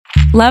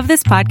Love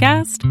this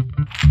podcast?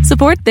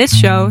 Support this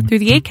show through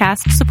the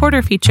Acast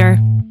supporter feature.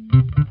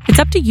 It's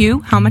up to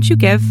you how much you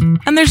give,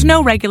 and there's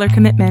no regular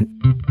commitment.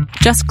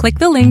 Just click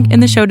the link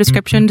in the show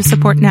description to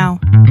support now.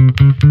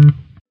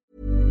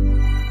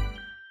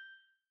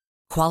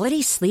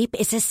 Quality sleep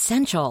is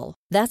essential.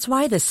 That's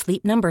why the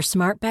Sleep Number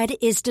Smart Bed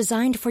is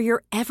designed for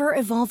your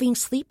ever-evolving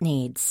sleep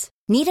needs.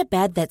 Need a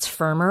bed that's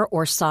firmer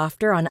or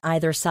softer on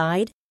either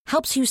side?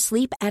 Helps you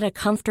sleep at a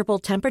comfortable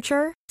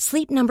temperature?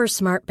 Sleep Number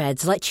Smart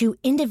Beds let you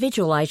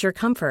individualize your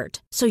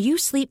comfort, so you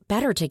sleep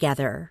better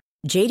together.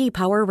 J.D.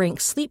 Power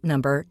ranks Sleep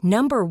Number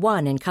number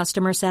 1 in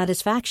customer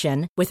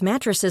satisfaction with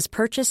mattresses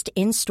purchased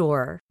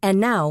in-store. And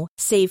now,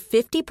 save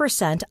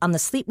 50% on the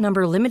Sleep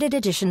Number Limited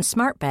Edition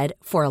Smart Bed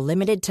for a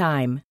limited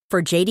time.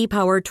 For J.D.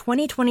 Power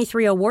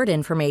 2023 award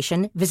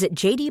information, visit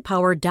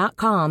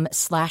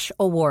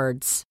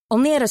jdpower.com/awards.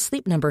 Only at a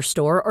Sleep Number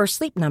store or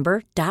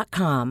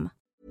sleepnumber.com.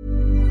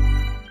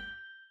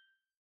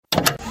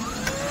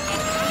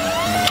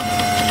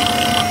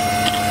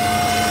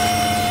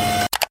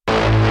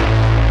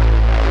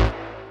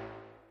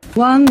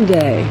 One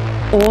day,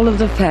 all of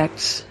the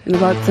facts in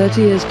about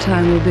 30 years'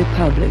 time will be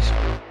published.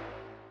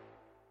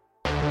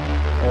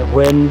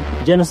 When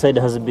genocide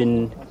has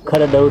been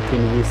carried out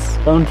in this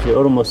country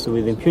almost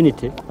with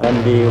impunity,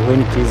 and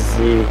when it is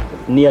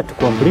near to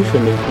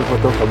completion, people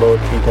talk about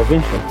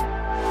intervention.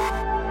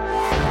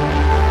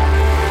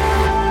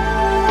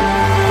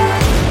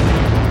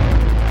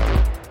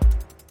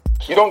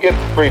 You don't get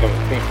freedom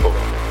peacefully.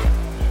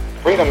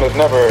 Freedom is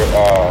never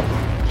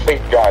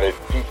safeguarded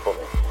peacefully.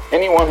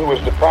 Anyone who is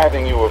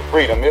depriving you of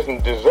freedom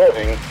isn't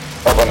deserving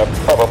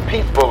of a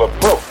peaceful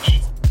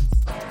approach.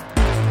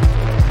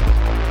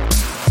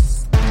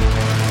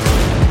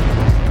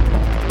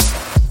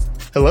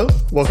 Hello,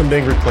 welcome to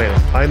Angry Planet.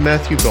 I'm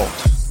Matthew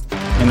Galt.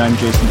 And I'm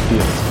Jason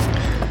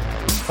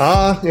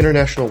Fields.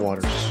 International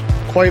waters.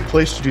 Quiet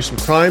place to do some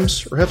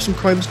crimes, or have some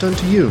crimes done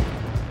to you.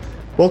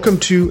 Welcome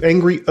to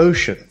Angry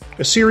Ocean,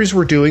 a series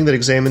we're doing that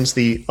examines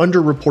the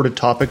underreported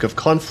topic of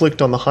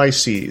conflict on the high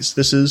seas.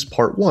 This is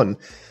part 1.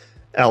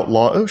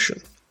 Outlaw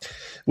Ocean.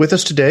 With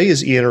us today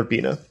is Ian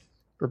Urbina.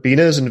 Urbina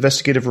is an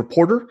investigative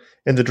reporter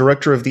and the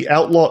director of the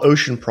Outlaw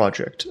Ocean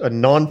Project, a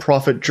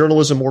nonprofit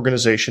journalism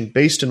organization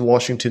based in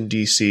Washington,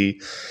 D.C.,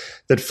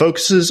 that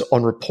focuses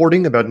on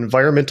reporting about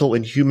environmental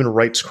and human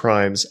rights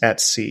crimes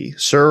at sea.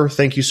 Sir,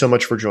 thank you so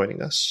much for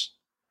joining us.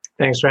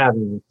 Thanks for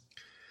having me.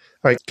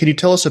 All right, can you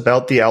tell us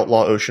about the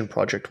Outlaw Ocean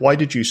Project? Why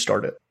did you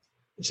start it?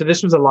 So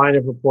this was a line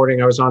of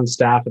reporting. I was on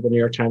staff at the New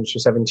York Times for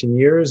 17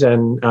 years,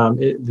 and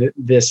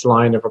this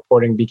line of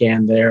reporting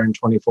began there in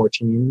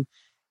 2014.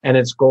 And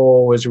its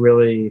goal was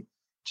really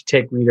to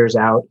take readers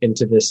out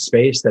into this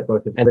space that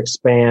both and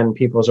expand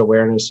people's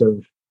awareness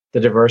of the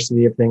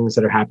diversity of things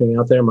that are happening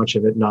out there, much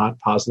of it not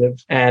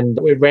positive. And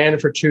it ran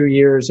for 2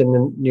 years in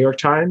the New York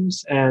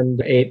Times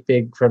and 8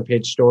 big front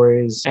page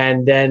stories.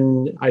 And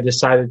then I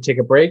decided to take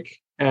a break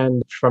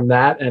and from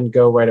that and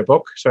go write a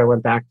book. So I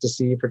went back to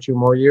sea for 2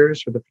 more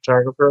years with the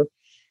photographer,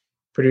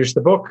 produced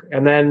the book,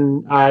 and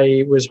then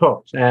I was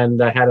hooked.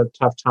 And I had a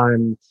tough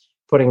time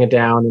putting it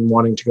down and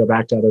wanting to go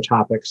back to other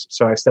topics.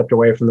 So I stepped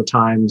away from the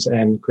Times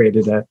and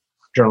created a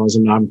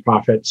journalism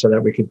nonprofit so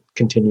that we could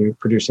continue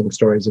producing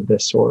stories of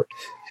this sort.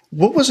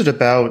 What was it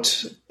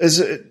about?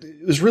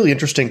 It was really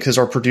interesting because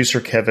our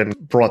producer, Kevin,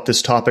 brought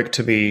this topic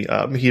to me.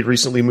 He had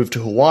recently moved to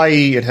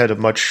Hawaii and had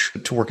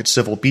to work at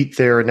Civil Beat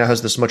there, and now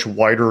has this much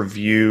wider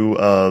view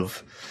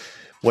of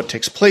what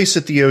takes place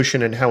at the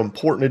ocean and how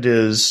important it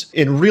is.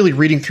 In really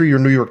reading through your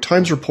New York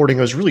Times reporting,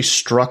 I was really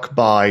struck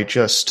by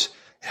just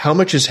how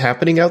much is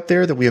happening out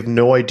there that we have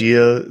no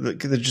idea, that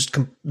just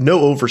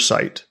no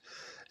oversight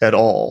at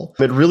all.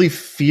 It really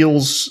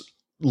feels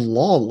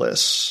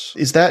lawless.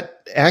 Is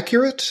that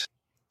accurate?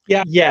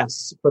 Yeah,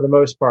 yes, for the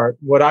most part.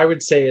 What I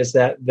would say is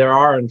that there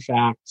are, in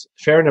fact, a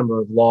fair number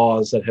of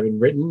laws that have been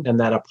written and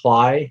that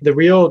apply. The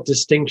real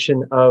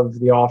distinction of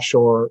the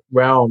offshore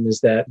realm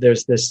is that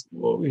there's this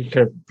kind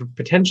of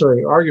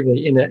potentially,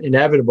 arguably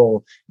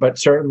inevitable, but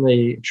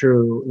certainly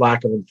true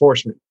lack of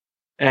enforcement.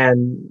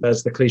 And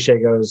as the cliche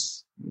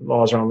goes,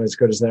 laws are only as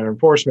good as their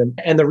enforcement.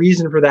 And the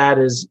reason for that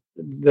is,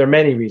 there are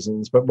many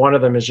reasons, but one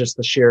of them is just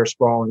the sheer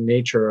sprawling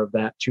nature of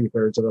that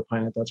 2/3 of the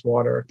planet that's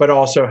water, but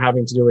also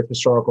having to do with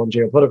historical and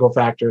geopolitical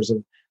factors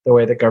of the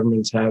way that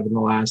governments have in the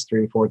last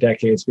 3-4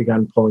 decades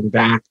begun pulling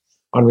back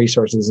on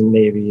resources in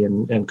Navy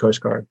and Coast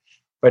Guard.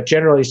 But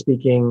generally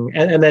speaking,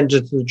 and then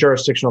just the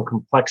jurisdictional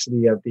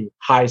complexity of the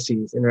high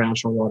seas,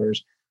 international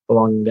waters,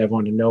 belonging to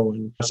everyone and no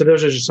one. So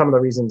those are just some of the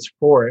reasons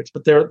for it.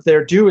 But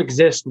there do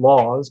exist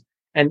laws,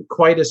 and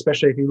quite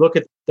especially if you look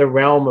at the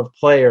realm of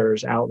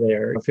players out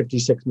there,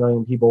 56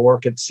 million people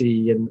work at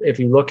sea. And if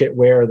you look at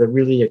where the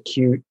really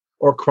acute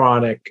or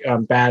chronic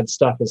bad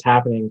stuff is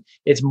happening,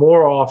 it's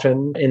more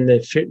often in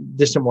the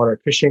distant water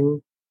fishing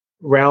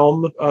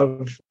realm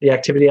of the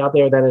activity out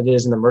there than it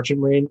is in the merchant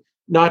marine.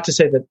 Not to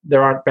say that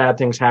there aren't bad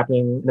things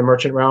happening in the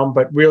merchant realm,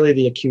 but really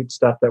the acute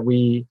stuff that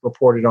we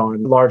reported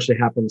on largely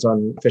happens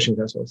on fishing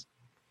vessels.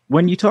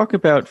 When you talk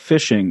about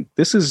fishing,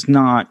 this is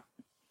not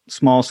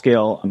small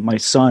scale. My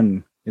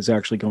son is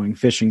actually going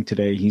fishing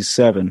today. He's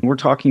 7. We're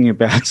talking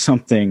about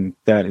something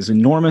that is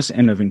enormous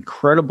and of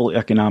incredible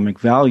economic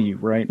value,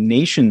 right?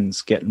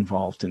 Nations get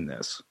involved in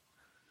this.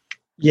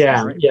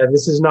 Yeah, Right. yeah.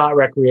 This is not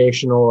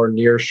recreational or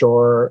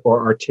nearshore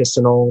or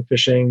artisanal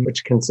fishing,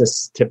 which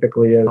consists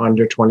typically of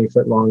under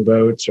 20-foot long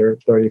boats or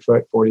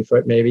 30-foot,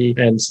 40-foot maybe,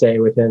 and stay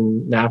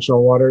within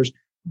national waters.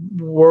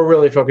 We're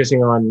really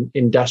focusing on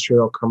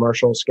industrial,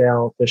 commercial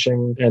scale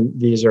fishing, and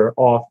these are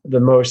the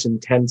most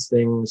intense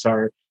things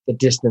are the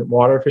distant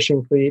water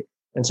fishing fleet.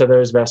 And so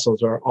those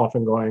vessels are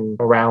often going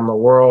around the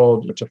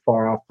world to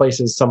far off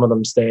places. Some of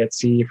them stay at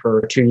sea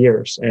for 2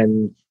 years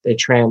and they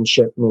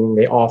transship, meaning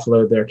they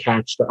offload their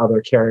catch to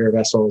other carrier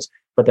vessels,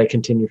 but they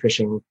continue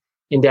fishing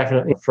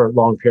indefinitely for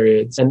long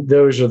periods. And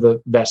those are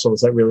the vessels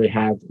that really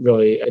have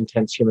really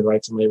intense human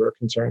rights and labor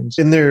concerns.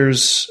 And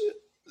there's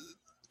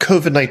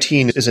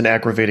COVID-19 is an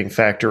aggravating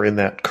factor in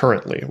that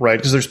currently, right?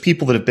 Because there's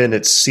people that have been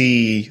at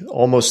sea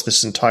almost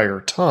this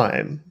entire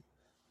time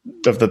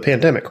of the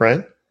pandemic,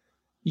 right?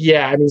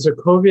 Yeah, I mean,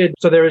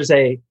 so there is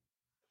a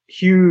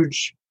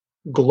huge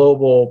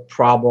global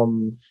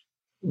problem,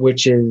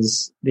 which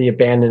is the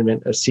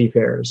abandonment of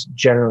seafarers,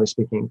 generally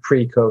speaking,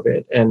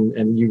 pre-COVID.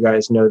 And you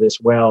guys know this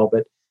well,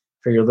 but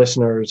for your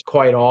listeners,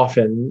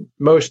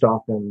 most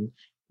often,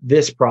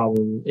 this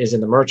problem is in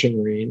the merchant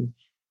marine.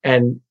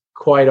 And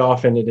quite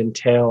often it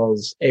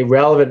entails a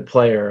relevant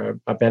player,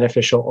 a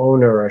beneficial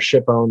owner, a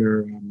ship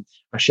owner,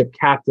 a ship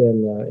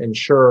captain, an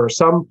insurer,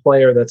 some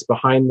player that's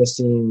behind the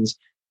scenes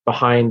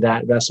behind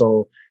that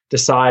vessel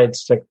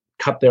decides to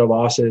cut their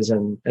losses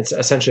and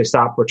essentially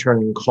stop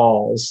returning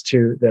calls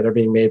that are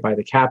being made by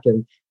the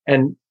captain.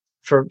 And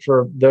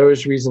for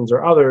those reasons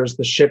or others,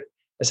 the ship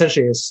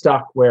essentially is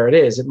stuck where it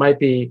is. It might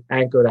be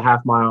anchored a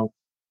half mile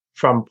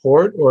from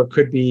port, or it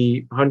could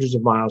be hundreds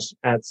of miles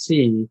at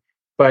sea.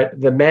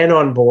 But the men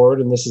on board,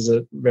 and this is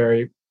a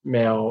very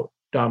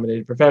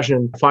male-dominated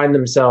profession, find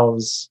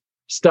themselves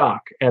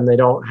stuck and they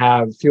don't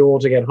have fuel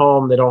to get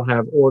home. They don't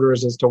have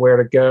orders as to where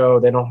to go.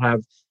 They don't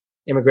have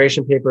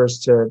immigration papers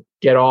to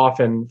get off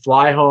and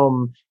fly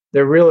home.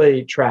 They're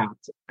really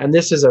trapped. And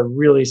this is a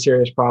really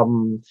serious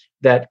problem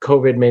that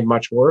COVID made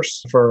much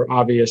worse for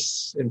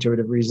obvious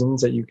intuitive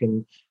reasons that you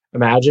can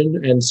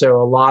imagine. And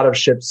so a lot of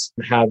ships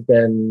have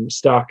been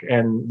stuck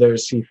and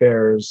those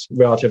seafarers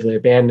relatively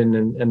abandoned.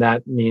 And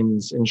that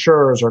means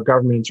insurers or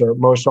governments, or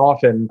most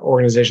often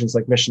organizations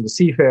like Mission to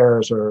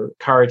Seafarers or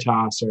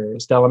Caritas or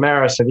Stella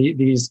Maris. So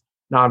these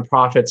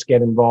nonprofits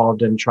get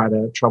involved and try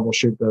to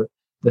troubleshoot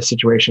the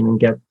situation and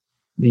get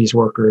these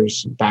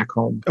workers back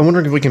home. I'm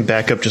wondering if we can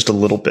back up just a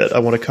little bit. I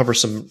want to cover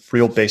some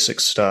real basic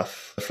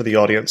stuff for the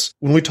audience.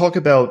 When we talk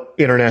about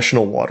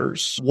international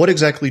waters, what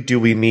exactly do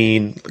we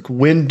mean? Like,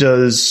 when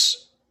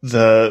does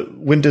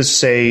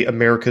say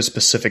America's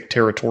Pacific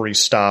territory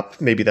stop?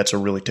 Maybe that's a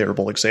really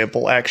terrible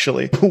example,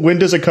 actually. When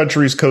does a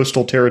country's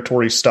coastal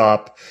territory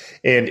stop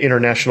and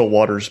international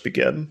waters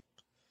begin?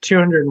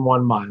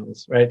 201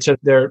 miles, right? So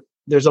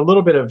there's a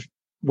little bit of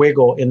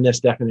wiggle in this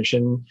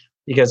definition,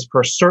 because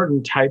for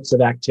certain types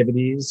of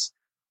activities,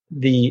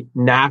 the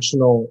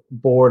national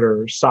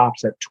border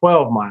stops at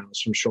 12 miles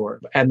from shore.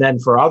 And then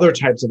for other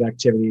types of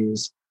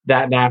activities,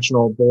 that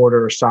national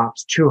border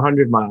stops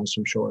 200 miles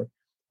from shore.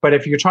 But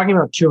if you're talking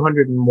about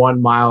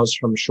 201 miles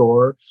from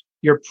shore,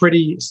 you're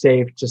pretty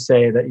safe to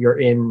say that you're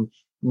in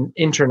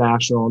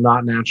international,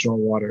 not national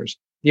waters.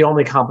 The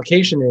only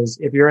complication is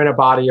if you're in a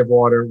body of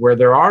water where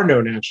there are no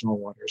national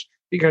waters,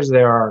 because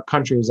there are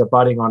countries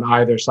abutting on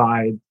either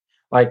side,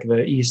 like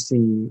the East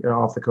Sea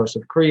off the coast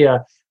of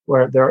Korea,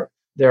 where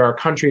there are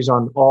countries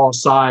on all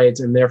sides,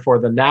 and therefore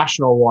the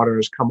national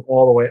waters come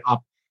all the way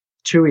up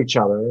to each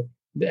other,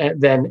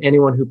 then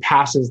anyone who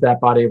passes that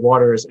body of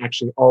water is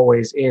actually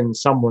always in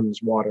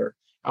someone's water.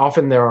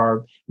 Often there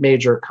are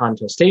major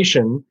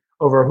contestation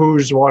over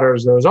whose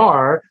waters those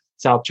are,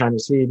 South China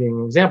Sea being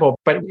an example.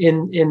 But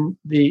in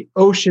the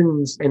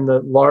oceans, in the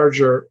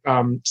larger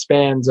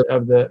spans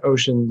of the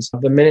oceans,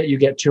 the minute you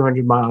get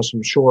 200 miles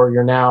from shore,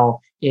 you're now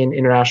in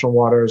international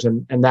waters.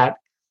 And that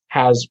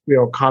has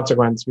real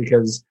consequence,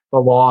 because the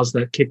laws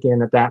that kick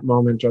in at that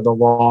moment are the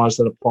laws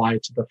that apply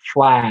to the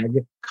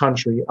flag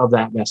country of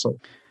that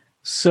vessel.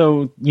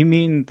 So you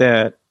mean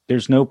that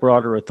there's no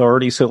broader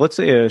authority? So let's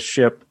say a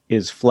ship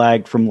is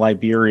flagged from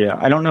Liberia.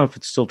 I don't know if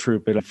it's still true,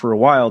 but for a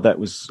while that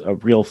was a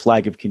real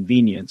flag of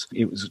convenience.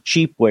 It was a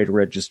cheap way to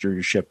register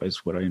your ship,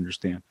 is what I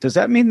understand. Does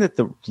that mean that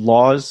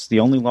the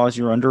only laws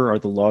you're under are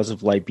the laws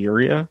of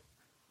Liberia?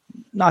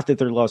 Not that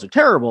their laws are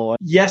terrible.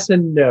 Yes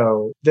and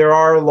no. There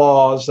are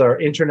laws, there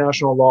are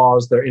international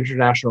laws, there are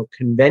international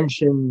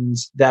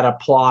conventions that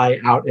apply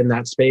out in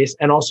that space,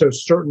 and also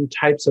certain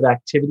types of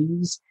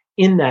activities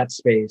in that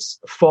space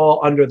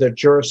fall under the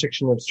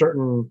jurisdiction of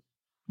certain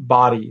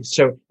bodies.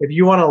 So if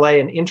you want to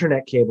lay an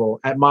internet cable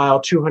at mile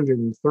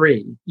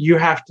 203, you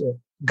have to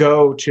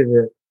go to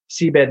the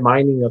Seabed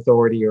Mining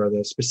Authority or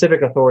the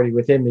specific authority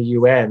within the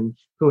UN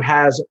who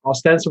has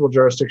ostensible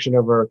jurisdiction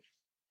over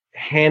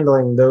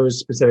handling those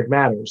specific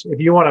matters. If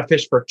you want to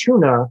fish for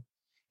tuna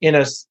in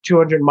a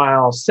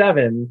 200-mile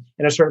 7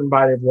 in a certain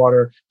body of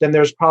water, then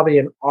there's probably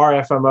an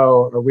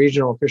RFMO, a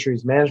regional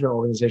fisheries management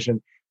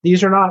organization.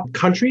 These are not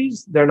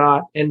countries, they're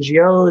not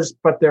NGOs,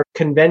 but they're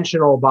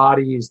conventional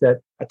bodies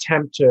that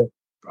attempt to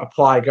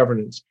apply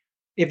governance.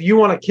 If you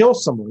want to kill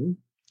someone,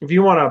 if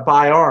you want to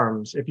buy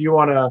arms, if you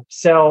want to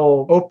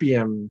sell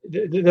opium,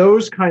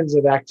 those kinds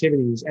of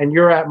activities, and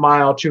you're at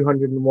mile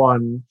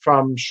 201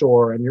 from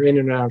shore and you're in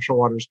international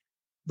waters,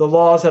 the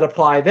laws that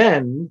apply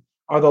then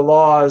are the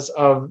laws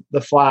of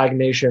the flag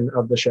nation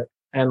of the ship.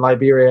 And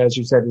Liberia, as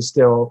you said, is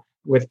still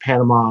with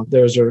Panama.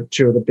 Those are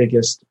two of the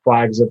biggest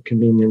flags of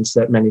convenience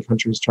that many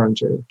countries turn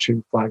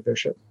to flag their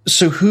ship.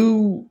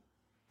 So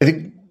I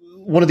think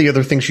one of the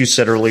other things you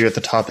said earlier at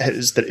the top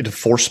is that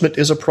enforcement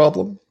is a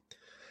problem,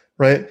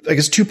 right? I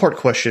guess two-part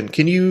question.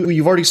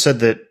 You've already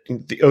said that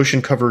the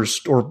ocean covers,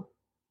 or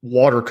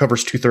water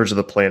covers 2/3 of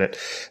the planet,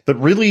 but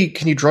really,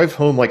 can you drive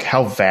home like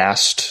how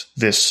vast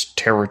this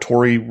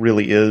territory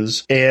really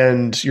is?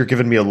 And you're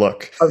giving me a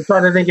look. I'm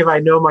trying to think if I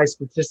know my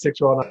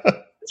statistics well enough.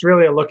 It's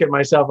really a look at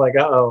myself like,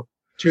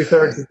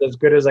 2/3 is as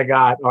good as I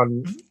got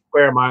on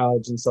square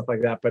mileage and stuff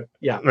like that. But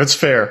yeah. That's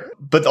fair.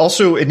 But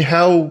also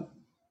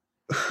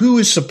who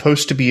is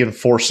supposed to be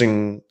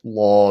enforcing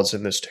laws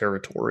in this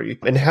territory?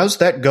 And how's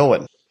that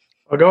going?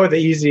 I'll go with the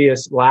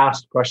easiest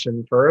last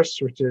question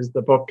first, which is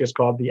the book is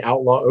called The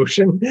Outlaw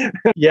Ocean.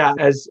 Yeah,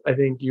 as I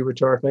think you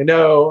rhetorically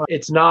know,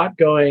 it's not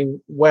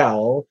going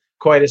well,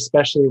 quite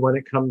especially when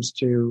it comes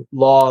to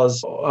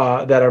laws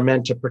that are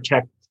meant to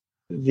protect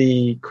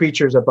the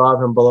creatures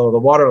above and below the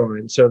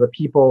waterline. So the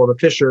people, the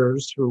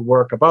fishers who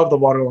work above the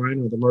waterline,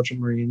 or the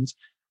merchant marines,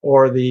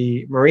 or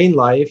the marine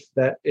life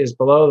that is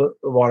below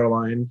the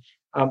waterline,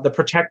 the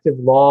protective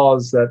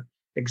laws that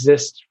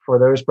exist for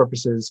those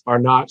purposes are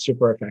not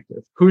super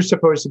effective. Who's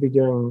supposed to be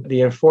doing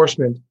the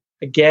enforcement?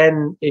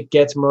 Again, it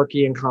gets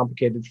murky and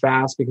complicated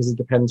fast because it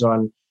depends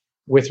on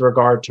with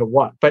regard to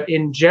what. But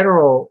in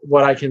general,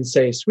 what I can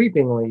say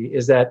sweepingly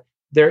is that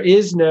there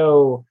is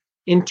no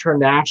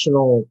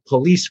international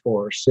police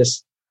force,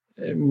 this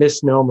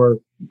misnomer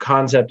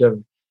concept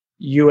of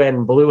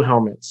UN blue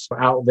helmets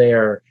out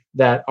there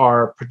that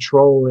are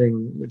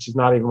patrolling, which is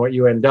not even what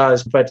UN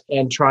does,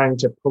 and trying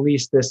to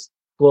police this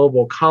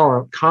global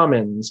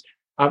commons,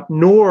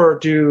 nor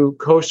do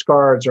Coast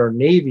Guards or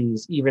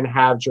navies even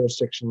have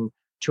jurisdiction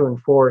to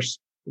enforce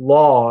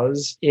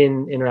laws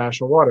in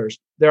international waters.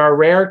 There are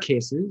rare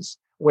cases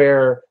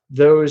where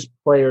those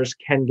players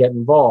can get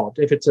involved.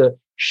 If it's a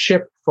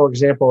ship, for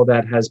example,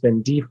 that has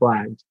been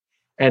deflagged,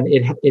 and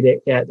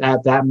it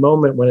at that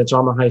moment when it's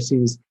on the high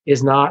seas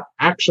is not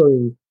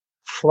actually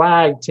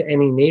flagged to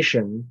any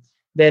nation,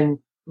 then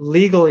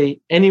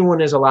legally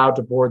anyone is allowed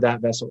to board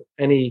that vessel.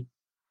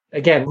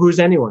 Again, who's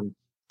anyone?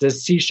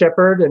 Does Sea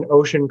Shepherd, an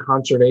ocean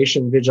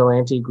conservation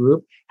vigilante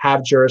group,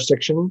 have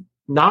jurisdiction?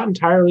 Not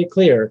entirely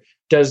clear.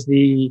 Does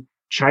the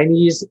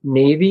Chinese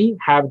Navy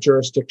have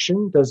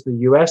jurisdiction? Does the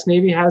U.S.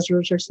 Navy have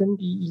jurisdiction?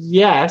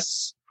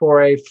 Yes, for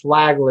a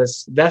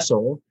flagless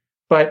vessel.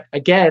 But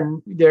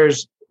again,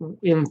 there's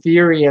in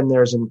theory and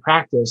there's in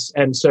practice.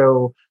 And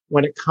so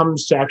when it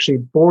comes to actually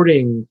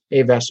boarding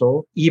a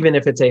vessel, even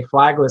if it's a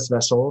flagless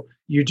vessel,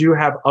 you do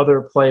have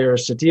other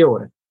players to deal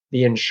with.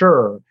 The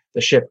insurer,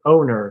 the ship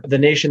owner, the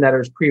nation that it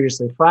was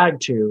previously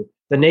flagged to,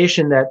 the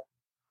nation that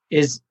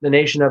is the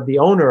nation of the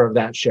owner of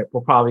that ship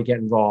will probably get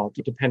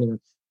involved, depending on.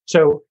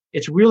 So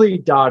it's really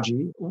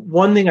dodgy.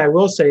 One thing I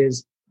will say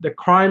is the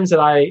crimes that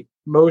I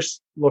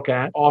most look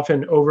at,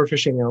 often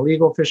overfishing and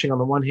illegal fishing on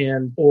the one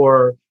hand,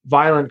 or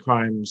violent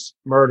crimes,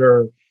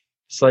 murder,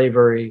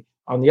 slavery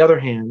on the other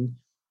hand,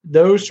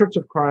 those sorts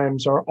of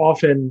crimes are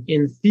often,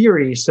 in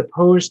theory,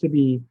 supposed to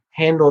be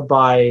handled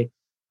by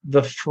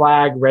the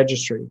flag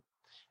registry.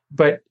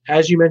 But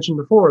as you mentioned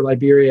before,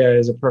 Liberia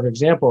is a perfect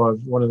example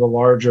of one of the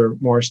larger,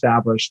 more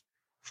established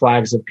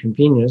flags of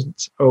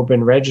convenience,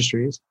 open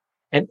registries.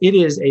 And it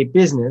is a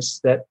business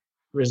that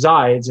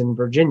resides in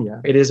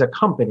Virginia. It is a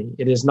company.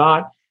 It is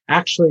not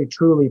actually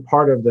truly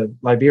part of the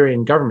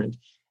Liberian government.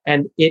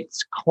 And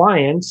its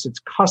clients, its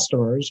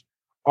customers,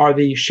 are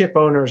the ship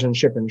owners and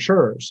ship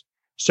insurers.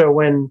 So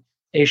when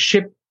a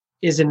ship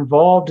is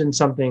involved in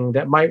something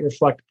that might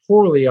reflect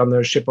poorly on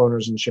those ship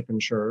owners and ship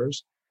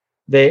insurers,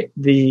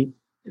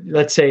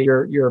 let's say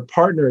your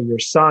partner, your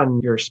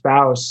son, your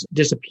spouse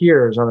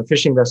disappears on a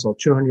fishing vessel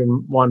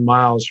 201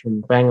 miles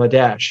from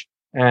Bangladesh,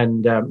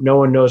 and no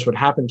one knows what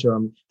happened to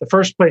him. The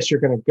first place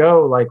you're going to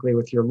go, likely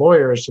with your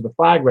lawyers, to the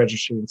flag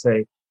registry and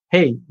say,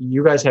 hey,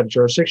 you guys have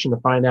jurisdiction to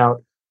find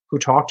out who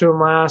talked to him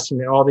last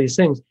and all these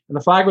things. And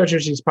the flag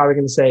registry is probably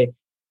going to say,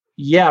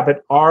 yeah,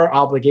 but our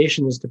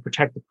obligation is to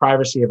protect the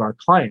privacy of our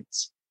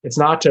clients. It's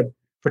not to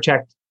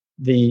protect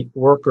the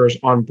workers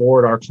on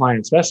board our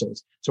clients'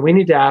 vessels. So we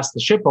need to ask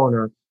the ship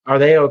owner, are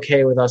they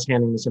okay with us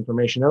handing this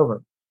information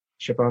over?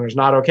 Ship owner's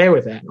not okay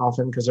with that,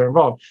 often because they're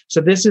involved.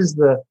 So this is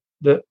the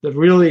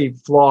really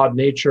flawed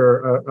nature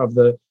of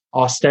the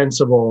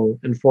ostensible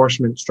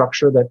enforcement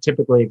structure that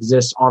typically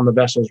exists on the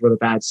vessels where the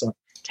bad stuff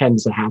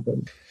tends to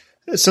happen.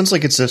 It sounds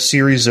like it's a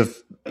series of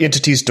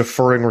entities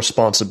deferring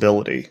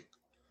responsibility,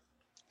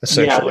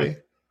 essentially.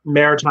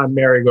 maritime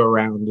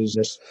merry-go-round is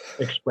this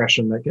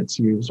expression that gets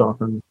used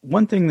often.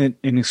 One thing that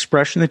an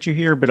expression that you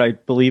hear, but I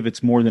believe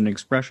it's more than an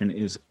expression,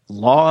 is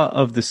law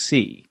of the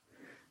sea.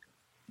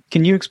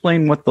 Can you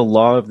explain what the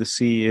law of the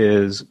sea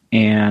is?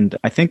 And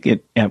I think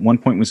it at one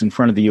point was in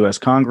front of the U.S.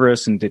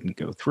 Congress and didn't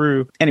go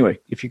through. Anyway,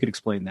 if you could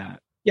explain that.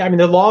 Yeah, I mean,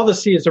 the law of the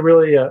sea is a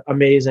really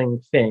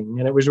amazing thing.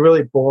 And it was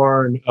really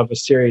born of a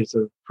series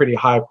of pretty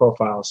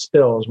high-profile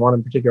spills, one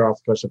in particular off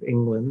the coast of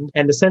England.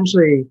 And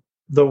essentially,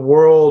 the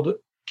world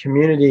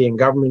community and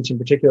governments in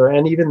particular,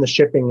 and even the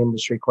shipping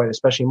industry, quite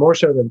especially more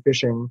so than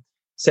fishing,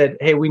 said,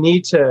 hey, we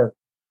need to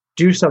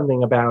do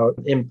something about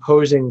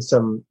imposing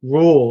some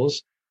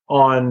rules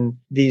on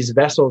these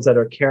vessels that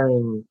are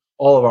carrying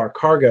all of our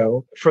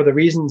cargo for the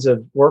reasons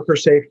of worker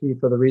safety,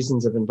 for the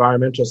reasons of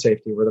environmental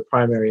safety were the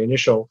primary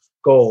initial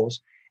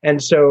goals.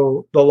 And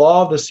so the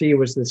law of the sea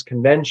was this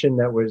convention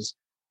that was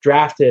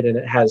drafted, and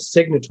it has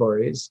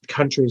signatories.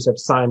 Countries have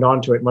signed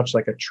on to it, much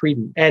like a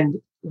treaty. And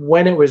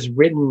when it was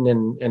written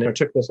and it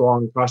took this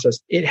long process,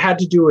 it had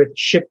to do with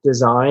ship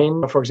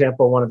design. For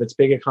example, one of its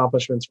big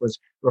accomplishments was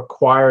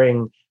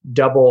requiring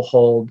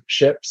double-hulled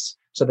ships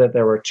so that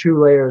there were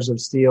 2 layers of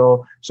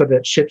steel so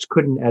that ships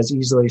couldn't as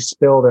easily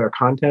spill their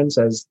contents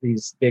as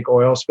these big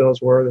oil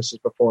spills were. This is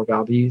before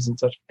Valdez and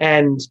such.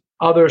 And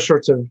other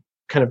sorts of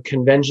kind of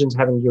conventions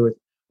having to do with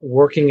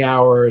working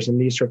hours and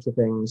these sorts of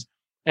things.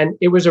 And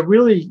it was a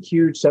really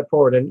huge step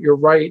forward. And you're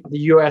right, the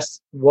U.S.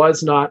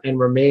 was not and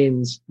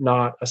remains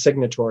not a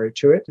signatory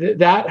to it.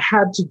 That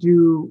had to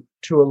do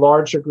to a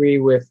large degree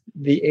with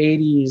the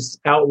 80s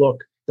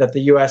outlook that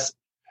the U.S.,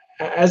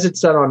 as it's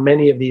done on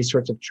many of these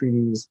sorts of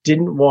treaties,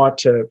 didn't want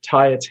to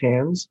tie its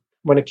hands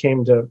when it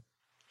came to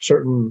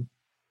certain,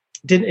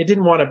 it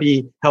didn't want to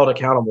be held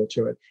accountable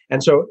to it.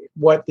 And so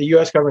what the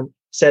U.S. government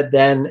said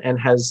then and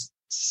has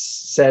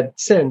said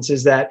since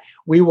is that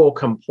we will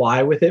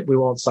comply with it, we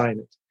won't sign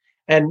it.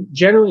 And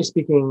generally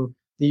speaking,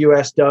 the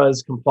U.S.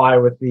 does comply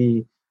with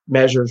the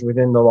measures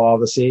within the law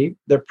of the sea.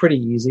 They're pretty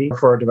easy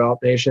for a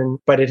developed nation,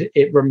 but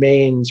it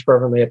remains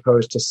fervently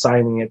opposed to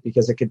signing it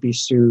because it could be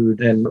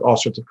sued and all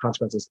sorts of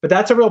consequences. But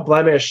that's a real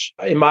blemish,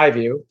 in my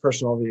view,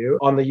 personal view,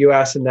 on the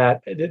U.S. in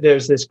that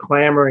there's this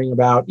clamoring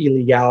about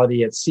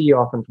illegality at sea,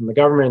 often from the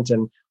government,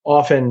 and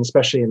often,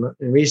 especially in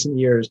recent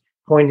years,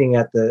 pointing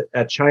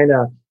at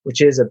China,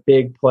 which is a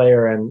big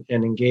player and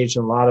engaged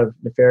in a lot of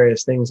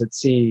nefarious things at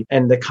sea.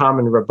 And the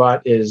common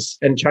rebut is,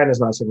 and China's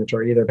not a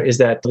signatory either, is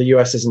that the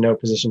U.S. is in no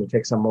position to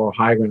take some moral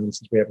high ground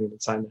since we haven't even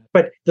signed that.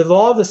 But the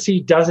law of the sea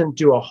doesn't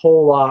do a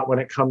whole lot when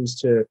it comes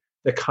to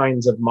the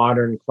kinds of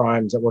modern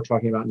crimes that we're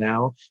talking about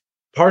now,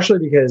 partially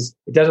because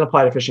it doesn't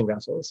apply to fishing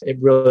vessels. It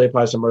really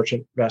applies to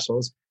merchant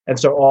vessels. And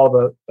so all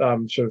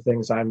the sort of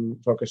things I'm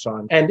focused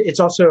on. And it's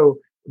also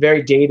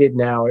very dated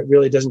now. It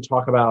really doesn't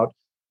talk about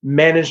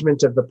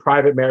management of the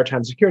private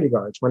maritime security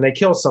guards. When they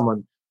kill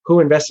someone, who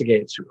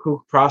investigates,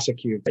 who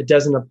prosecutes? It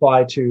doesn't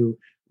apply to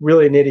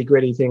really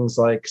nitty-gritty things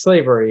like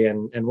slavery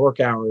and work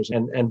hours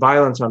and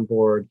violence on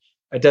board.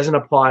 It doesn't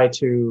apply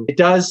to, it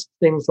does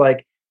things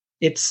like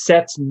it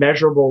sets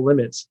measurable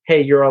limits.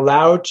 Hey, you're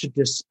allowed to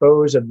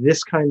dispose of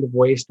this kind of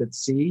waste at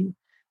sea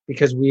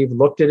because we've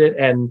looked at it,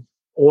 and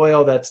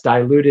oil that's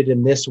diluted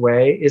in this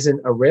way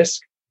isn't a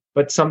risk,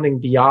 but something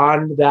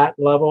beyond that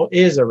level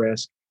is a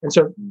risk. And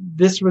so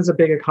this was a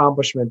big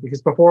accomplishment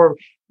because before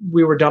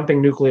we were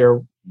dumping nuclear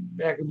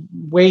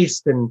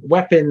waste and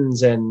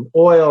weapons and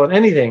oil and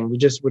anything, we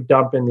just would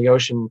dump in the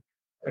ocean,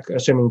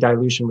 assuming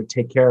dilution would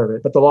take care of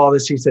it. But the law of the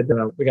sea said,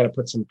 no, we got to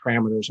put some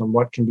parameters on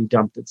what can be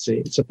dumped at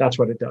sea. So that's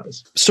what it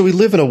does. So we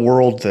live in a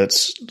world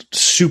that's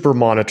super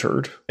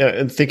monitored.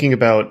 And thinking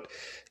about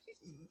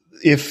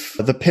if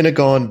the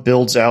Pentagon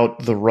builds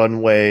out the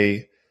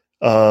runway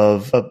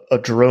of a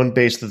drone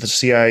base that the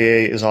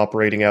CIA is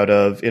operating out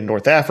of in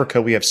North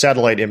Africa, we have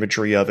satellite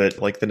imagery of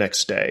it like the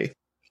next day.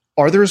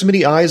 Are there as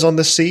many eyes on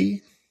the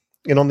sea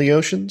and on the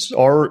oceans?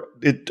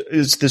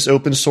 Is this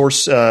open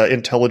source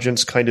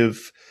intelligence kind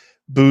of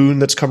boon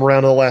that's come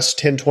around in the last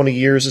 10, 20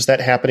 years? Is that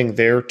happening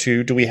there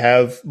too? Do we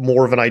have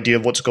more of an idea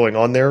of what's going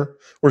on there?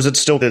 Or is it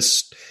still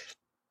this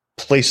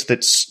place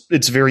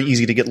it's very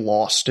easy to get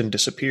lost and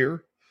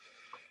disappear?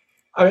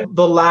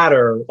 The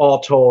latter, all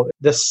told,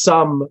 the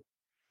sum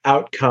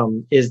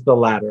outcome is the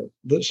latter.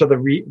 So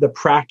the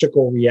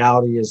practical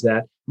reality is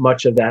that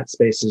much of that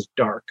space is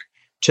dark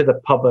to the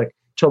public,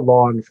 to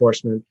law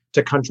enforcement,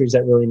 to countries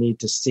that really need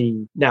to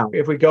see. Now,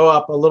 if we go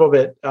up a little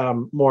bit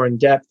more in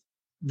depth,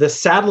 the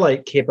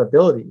satellite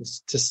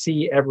capabilities to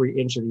see every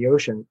inch of the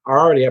ocean are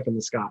already up in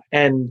the sky.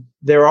 And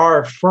there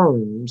are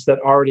firms that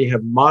already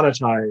have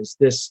monetized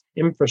this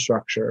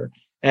infrastructure,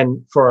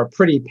 and for a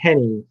pretty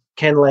penny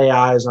can lay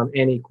eyes on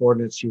any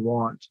coordinates you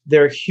want.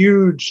 There are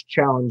huge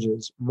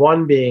challenges,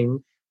 one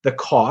being the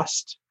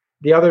cost,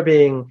 the other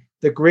being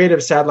the grid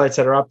of satellites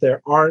that are up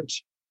there aren't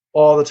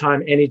all the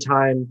time,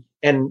 anytime,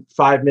 and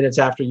 5 minutes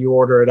after you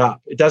order it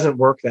up. It doesn't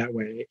work that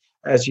way,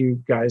 as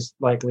you guys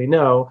likely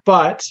know.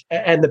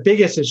 And the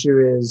biggest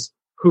issue is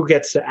who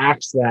gets to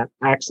access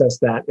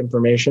that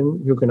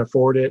information, who can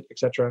afford it,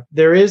 etc.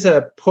 There is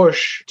a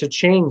push to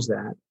change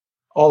that.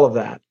 all of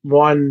that.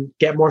 One,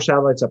 get more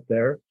satellites up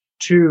there.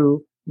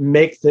 Two,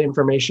 make the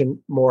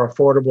information more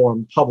affordable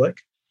and public.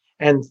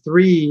 And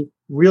three,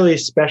 really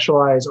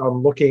specialize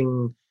on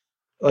looking,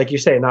 like you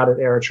say, not at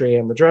Eritrea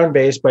and the drone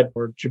base,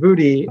 or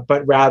Djibouti,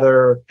 but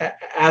rather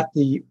at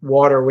the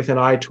water with an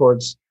eye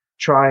towards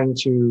trying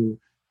to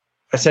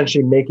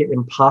essentially make it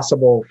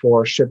impossible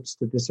for ships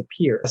to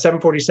disappear. A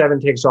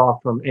 747 takes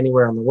off from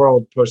anywhere in the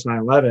world post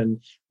 9/11.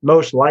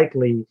 Most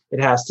likely,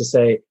 it has to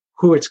say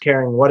who it's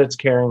carrying, what it's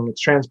carrying,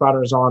 its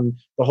transponders on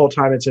the whole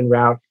time it's en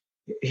route.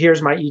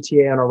 Here's my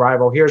ETA on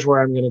arrival. Here's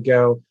where I'm going to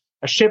go.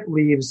 A ship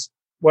leaves,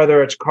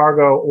 whether it's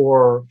cargo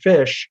or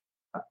fish,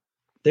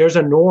 there's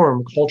a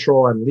norm,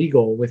 cultural and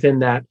legal, within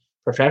that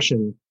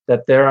profession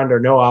that they're under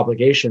no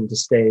obligation to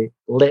stay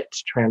lit,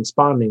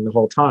 transponding the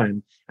whole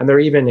time. And there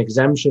are even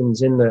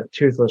exemptions in the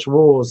toothless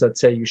rules that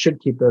say you should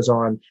keep those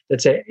on,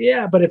 that say,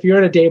 yeah, but if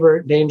you're in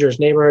a dangerous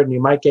neighborhood and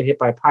you might get hit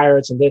by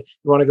pirates and you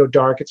want to go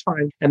dark, it's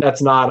fine. And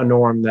that's not a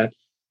norm that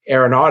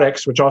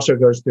aeronautics, which also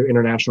goes through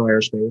international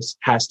airspace,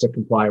 has to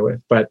comply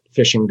with, but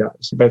fishing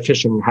does. But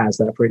fishing has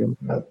that freedom.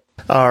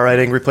 All right,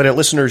 Angry Planet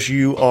listeners,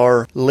 you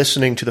are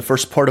listening to the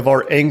first part of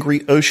our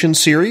Angry Ocean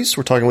series.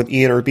 We're talking with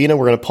Ian Urbina.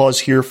 We're going to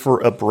pause here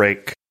for a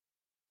break.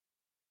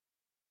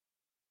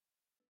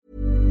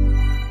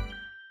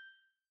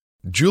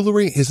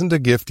 Jewelry isn't a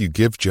gift you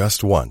give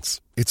just once.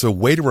 It's a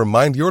way to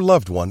remind your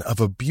loved one of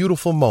a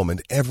beautiful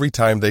moment every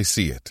time they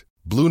see it.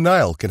 Blue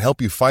Nile can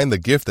help you find the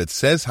gift that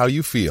says how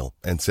you feel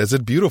and says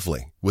it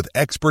beautifully, with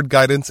expert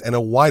guidance and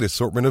a wide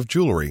assortment of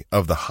jewelry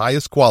of the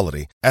highest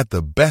quality at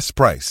the best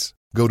price.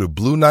 Go to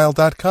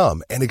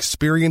BlueNile.com and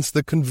experience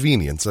the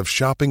convenience of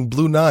shopping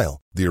Blue Nile,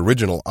 the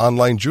original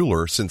online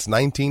jeweler since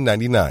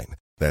 1999.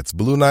 That's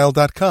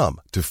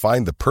BlueNile.com to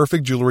find the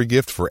perfect jewelry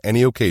gift for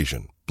any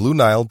occasion.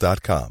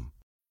 BlueNile.com.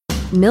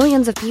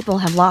 Millions of people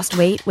have lost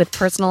weight with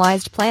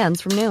personalized plans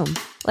from Noom.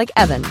 Like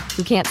Evan,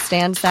 who can't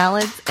stand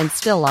salads and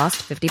still lost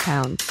 50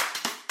 pounds.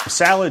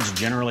 Salads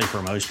generally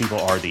for most people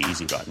are the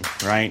easy button,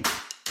 right?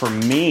 For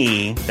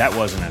me, that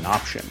wasn't an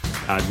option.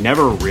 I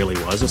never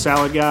really was a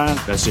salad guy.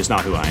 That's just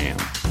not who I am.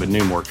 But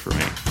Noom worked for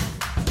me.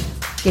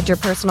 Get your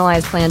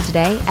personalized plan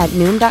today at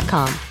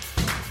Noom.com.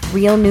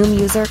 Real Noom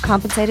user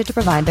compensated to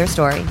provide their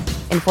story.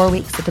 In 4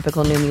 weeks, the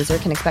typical Noom user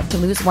can expect to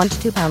lose 1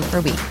 to 2 pounds per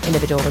week.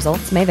 Individual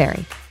results may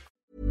vary.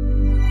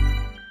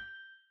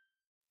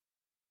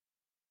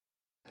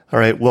 All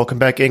right, welcome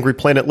back, Angry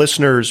Planet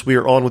listeners. We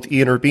are on with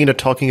Ian Urbina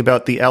talking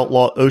about the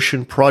Outlaw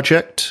Ocean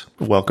Project.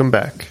 Welcome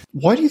back.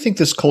 Why do you think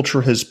this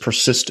culture has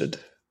persisted?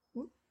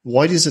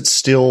 Why is it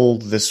still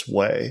this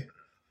way?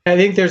 I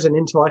think there's an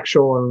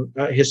intellectual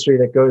history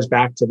that goes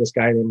back to this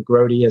guy named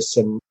Grotius,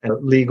 and a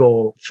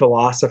legal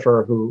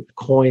philosopher who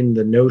coined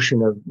the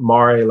notion of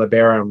mare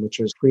liberum, which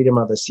was freedom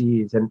of the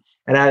seas. And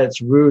at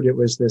its root, it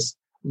was this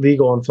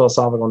legal and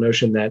philosophical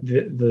notion that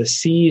the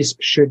seas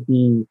should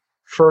be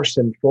first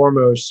and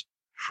foremost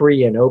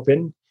free and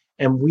open.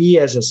 And we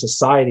as a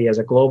society, as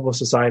a global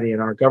society, and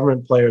our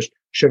government players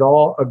should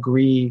all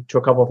agree to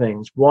a couple of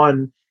things.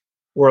 One,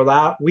 all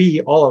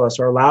of us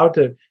are allowed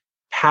to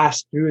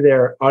pass through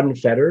there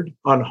unfettered,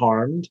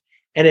 unharmed.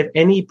 And if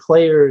any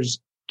players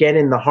get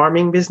in the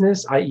harming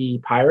business, i.e.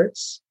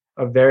 pirates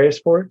of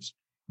various ports,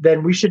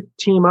 then we should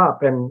team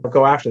up and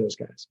go after those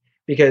guys,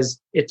 because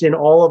it's in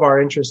all of our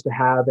interest to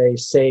have a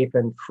safe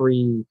and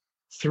free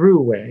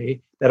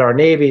throughway that our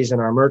navies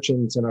and our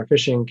merchants and our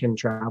fishing can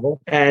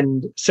travel.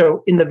 And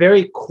so in the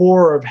very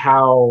core of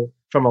how,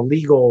 from a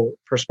legal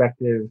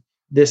perspective,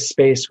 this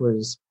space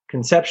was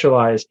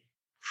conceptualized,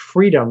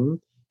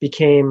 freedom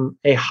became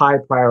a high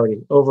priority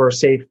over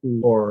safety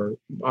or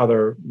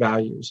other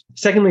values.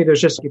 Secondly,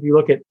 there's just, if you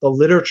look at the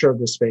literature of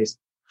this space,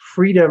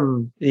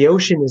 freedom, the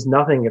ocean is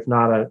nothing if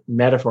not a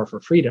metaphor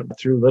for freedom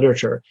through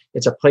literature.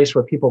 It's a place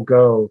where people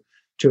go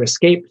to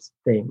escape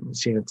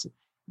things. It's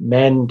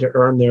men to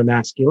earn their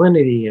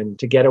masculinity and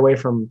to get away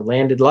from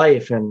landed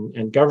life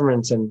and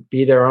governments and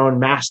be their own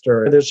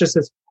master. There's just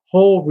this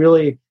whole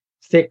really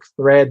thick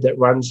thread that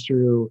runs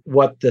through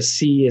what the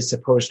sea is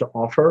supposed to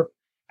offer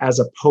as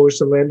opposed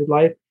to landed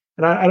life.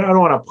 And I don't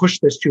want to push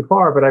this too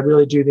far, but I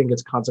really do think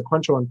it's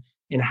consequential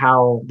in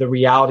how the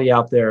reality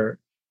out there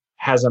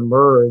has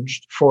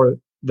emerged for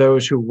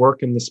those who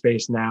work in the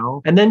space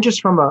now. And then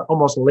just from a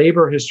almost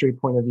labor history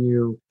point of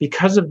view,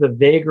 because of the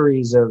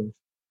vagaries of,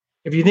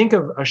 if you think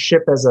of a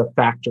ship as a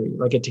factory,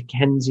 like a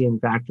Dickensian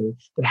factory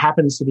that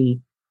happens to be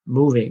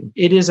moving,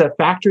 it is a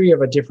factory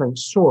of a different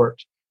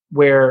sort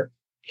where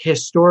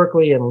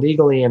historically and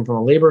legally and from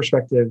a labor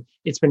perspective,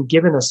 it's been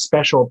given a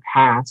special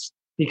pass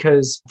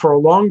because for a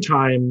long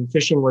time,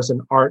 fishing was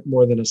an art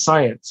more than a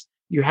science.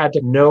 You had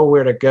to know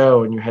where to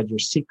go and you had your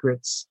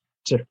secrets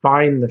to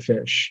find the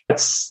fish.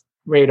 That's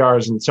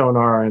radars and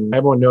sonar, and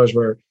everyone knows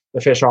where the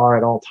fish are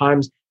at all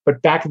times.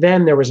 But back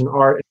then there was an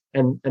art,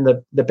 and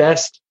the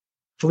best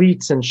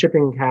fleets and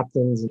shipping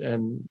captains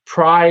and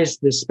prized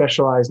this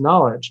specialized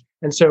knowledge.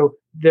 And so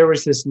there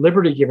was this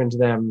liberty given to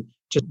them.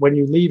 Just when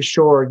you leave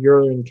shore,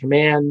 you're in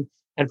command.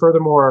 And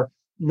furthermore,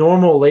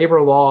 normal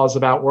labor laws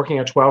about working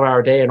a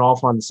 12-hour day and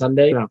off on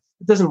Sunday. No,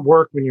 it doesn't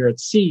work when you're at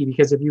sea,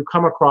 because if you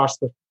come across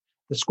the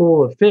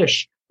school of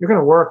fish, you're going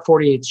to work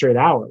 48 straight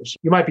hours.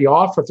 You might be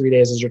off for 3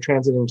 days as you're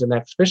transiting to the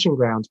next fishing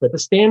grounds, but the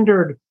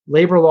standard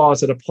labor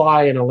laws that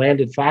apply in a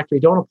landed factory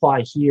don't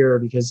apply here,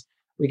 because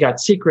we got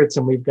secrets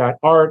and we've got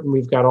art and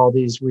we've got all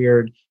these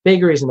weird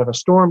vagaries. And if a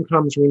storm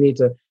comes, we need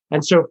to.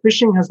 And so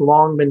fishing has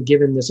long been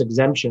given this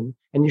exemption.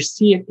 And you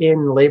see it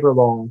in labor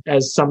law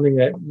as something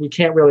that we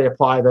can't really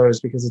apply those,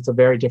 because it's a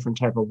very different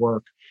type of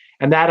work.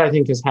 And that, I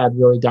think, has had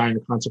really dire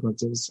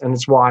consequences. And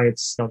it's why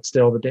it's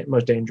still the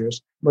most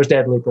dangerous, most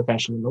deadly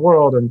profession in the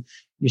world. And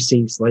you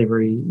see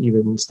slavery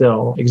even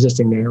still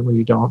existing there, where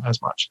you don't as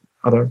much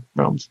other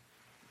realms.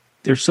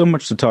 There's so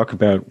much to talk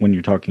about when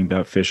you're talking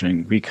about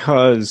fishing,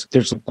 because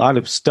there's a lot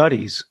of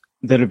studies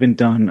that have been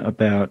done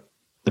about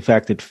the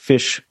fact that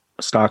fish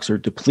stocks are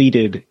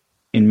depleted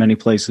in many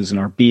places and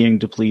are being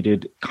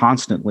depleted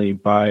constantly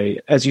by,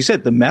 as you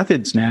said, the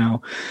methods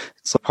now.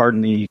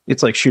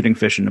 It's like shooting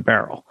fish in a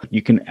barrel.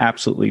 You can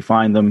absolutely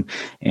find them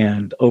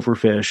and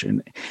overfish.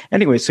 And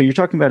anyway, so you're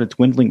talking about a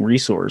dwindling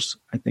resource,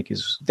 I think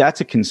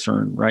that's a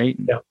concern, right?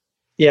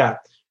 Yeah.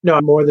 No,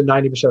 more than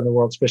 90% of the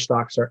world's fish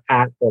stocks are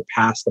at or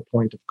past the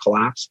point of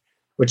collapse,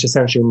 which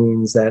essentially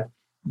means that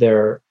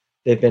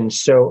they've been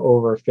so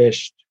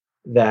overfished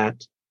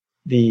that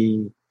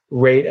the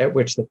rate at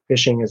which the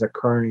fishing is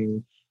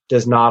occurring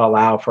does not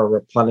allow for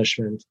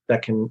replenishment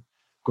that can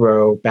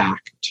grow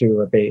back to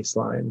a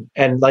baseline.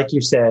 And like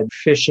you said,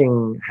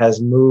 fishing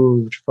has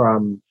moved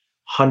from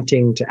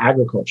hunting to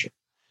agriculture.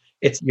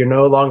 You're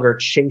no longer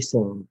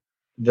chasing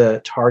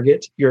the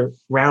target, you're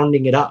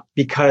rounding it up,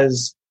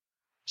 because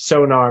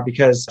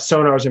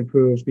sonar's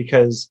improved,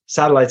 because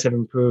satellites have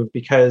improved,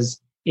 because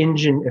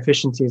engine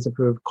efficiency has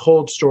improved,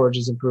 cold storage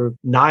has improved,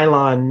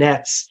 nylon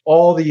nets,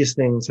 all these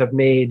things have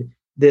made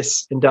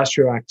this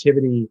industrial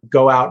activity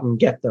go out and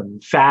get them.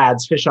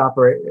 FADs, fish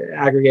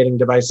aggregating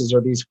devices, are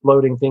these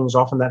floating things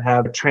often that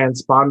have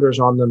transponders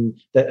on them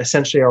that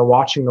essentially are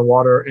watching the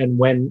water. And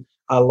when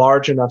a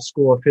large enough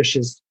school of fish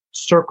is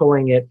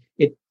circling it,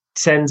 it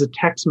sends a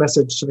text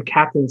message to the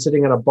captain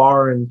sitting at a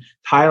bar in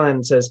Thailand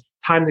and says,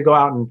 time to go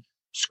out and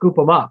scoop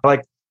them up.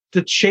 Like,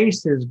 the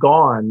chase is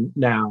gone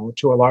now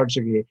to a large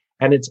degree,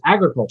 and it's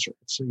agriculture.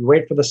 So you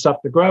wait for the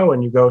stuff to grow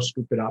and you go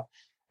scoop it up.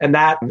 And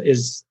that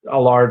is a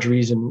large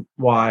reason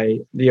why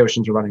the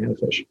oceans are running out of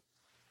fish.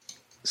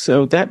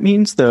 So that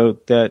means, though,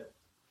 that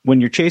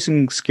when you're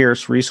chasing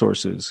scarce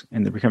resources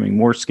and they're becoming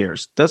more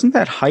scarce, doesn't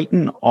that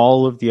heighten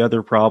all of the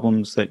other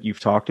problems that you've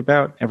talked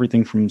about?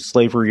 Everything from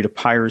slavery to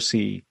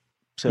piracy.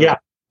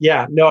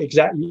 Yeah. No,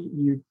 exactly.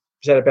 You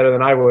said it better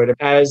than I would.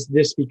 As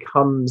this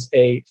becomes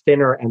a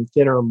thinner and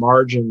thinner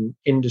margin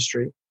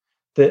industry,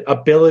 the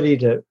ability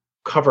to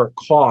cover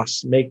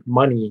costs, make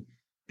money,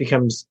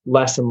 becomes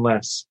less and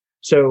less.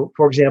 So,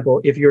 for example,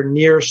 if you're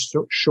near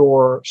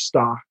shore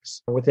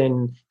stocks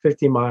within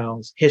 50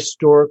 miles,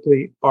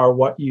 historically are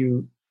what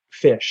you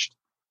fished.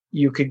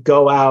 You could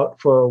go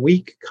out for a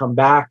week, come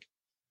back,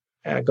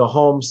 go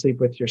home, sleep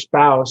with your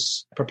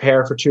spouse,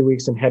 prepare for 2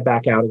 weeks and head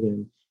back out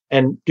again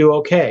and do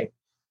okay.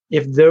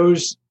 If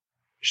those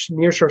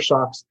nearshore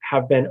stocks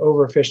have been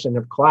overfished and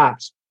have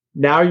collapsed,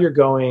 now you're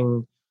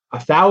going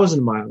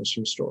 1,000 miles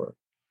from shore,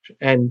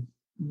 and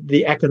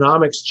the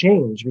economics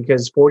change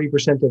because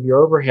 40% of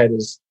your overhead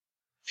is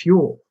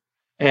fuel,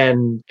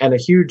 and a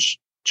huge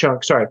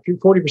chunk,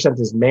 40%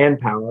 is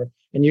manpower,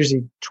 and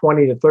usually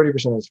 20 to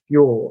 30% is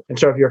fuel. And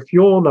so if your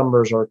fuel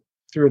numbers are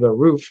through the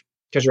roof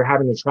because you're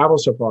having to travel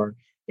so far,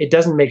 it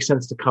doesn't make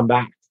sense to come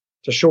back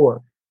to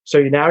shore. So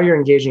now you're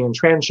engaging in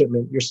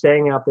transshipment, you're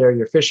staying out there,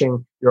 you're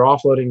fishing, you're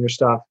offloading your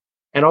stuff,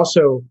 and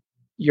also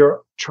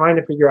you're trying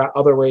to figure out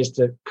other ways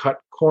to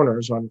cut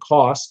corners on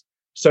costs.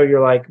 So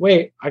you're like,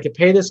 wait, I could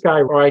pay this guy,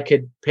 or I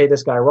could pay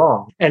this guy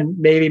wrong and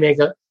maybe make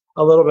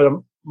a little bit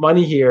of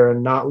money here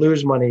and not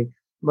lose money.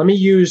 Let me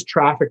use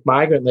trafficked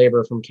migrant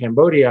labor from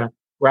Cambodia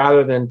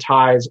rather than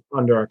Thais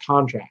under a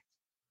contract.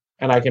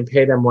 And I can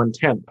pay them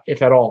 1/10,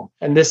 if at all.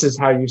 And this is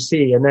how you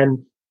see. And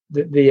then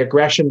the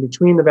aggression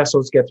between the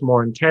vessels gets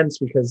more intense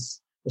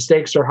because the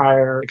stakes are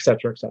higher, et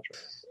cetera, et cetera.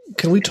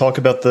 Can we talk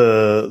about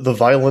the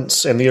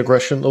violence and the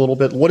aggression a little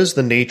bit? What is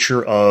the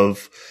nature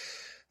of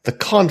the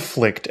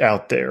conflict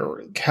out there?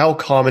 How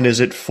common is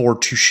it for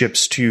two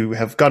ships to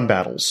have gun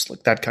battles,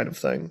 like that kind of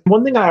thing?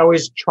 One thing I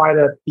always try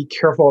to be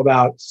careful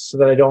about so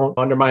that I don't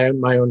undermine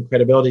my own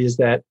credibility is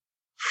that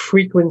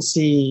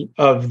frequency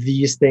of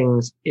these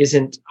things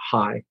isn't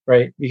high,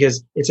 right?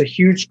 Because it's a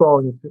huge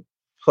sprawling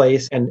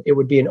place, and it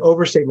would be an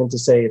overstatement to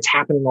say it's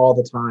happening all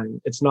the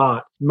time. It's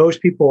not.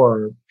 Most people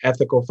are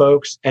ethical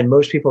folks, and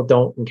most people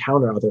don't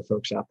encounter other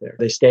folks out there.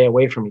 They stay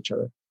away from each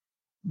other.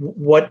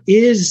 What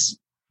is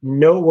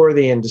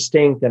noteworthy and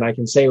distinct, and I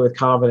can say with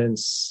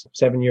confidence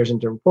 7 years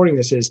into reporting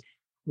this, is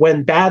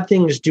when bad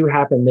things do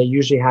happen, they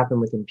usually happen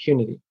with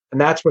impunity. And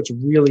that's what's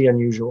really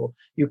unusual.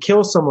 You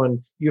kill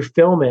someone, you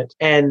film it,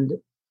 and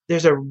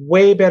there's a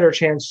way better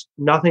chance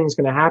nothing's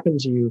going to happen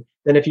to you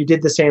than if you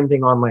did the same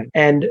thing on land.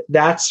 And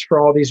that's for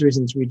all these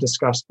reasons we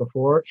discussed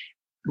before.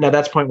 Now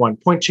that's point one.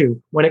 Point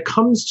two, when it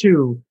comes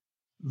to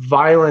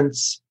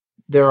violence,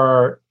 there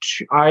are,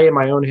 I in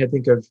my own head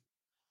think of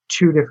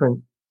two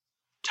different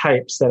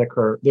types that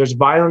occur. There's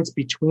violence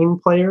between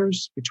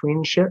players,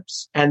 between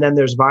ships, and then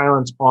there's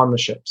violence on the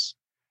ships.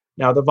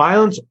 Now, the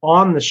violence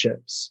on the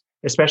ships,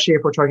 especially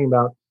if we're talking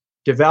about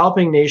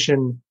developing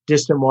nation,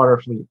 distant water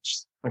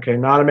fleets, okay,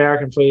 not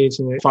American fleets,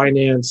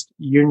 financed,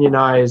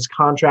 unionized,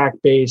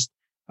 contract-based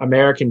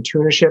American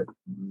tuna ship,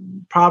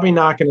 probably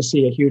not going to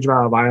see a huge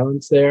amount of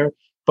violence there,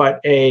 but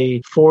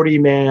a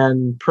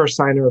 40-man purse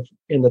signer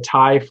in the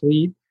Thai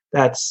fleet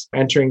that's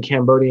entering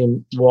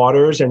Cambodian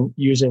waters and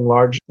using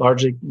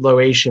largely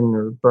Laotian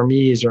or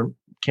Burmese or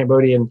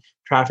Cambodian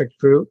trafficked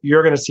crew,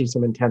 you're going to see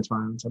some intense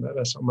violence on that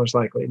vessel, most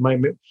likely.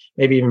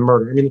 Maybe even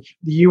murder. I mean,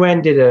 the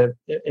UN did an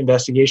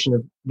investigation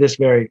of this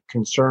very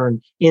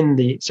concern in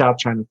the South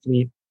China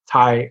Fleet,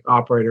 Thai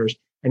operators,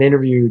 and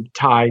interviewed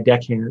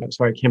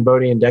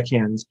Cambodian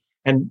deckhands,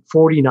 and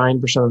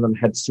 49% of them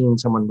had seen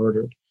someone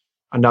murdered,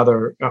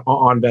 another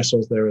on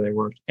vessels there they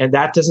worked. And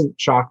that doesn't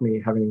shock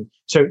me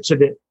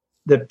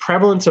the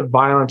prevalence of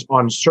violence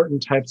on certain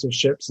types of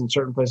ships in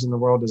certain places in the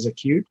world is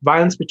acute.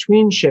 Violence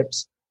between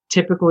ships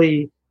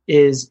typically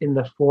is in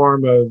the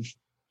form of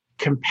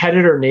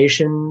competitor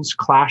nations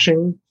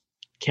clashing,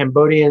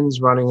 Cambodians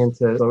running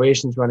into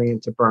Laotians, running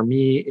into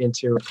Burmese,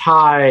 into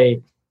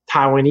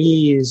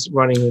Taiwanese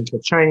running into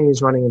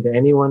Chinese, running into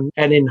anyone.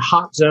 And in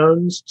hot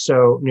zones,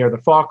 so near the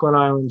Falkland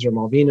Islands or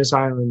Malvinas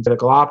Islands, the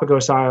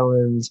Galapagos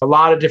Islands, a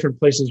lot of different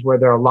places where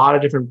there are a lot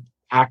of different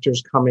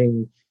actors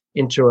coming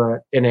into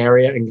an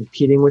area and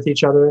competing with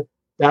each other,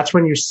 that's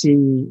when you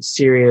see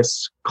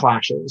serious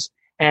clashes.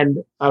 And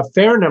a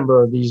fair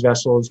number of these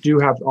vessels do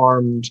have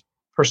armed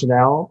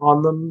personnel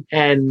on them.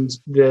 And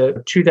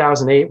the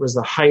 2008 was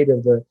the height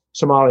of the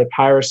Somali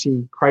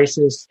piracy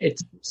crisis.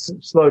 It's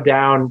slowed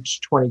down to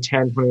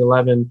 2010,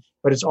 2011,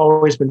 but it's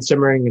always been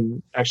simmering.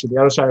 And actually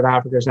the other side of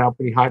Africa is now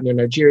pretty hot near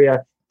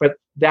Nigeria. But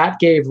that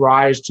gave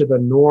rise to the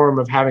norm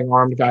of having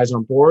armed guys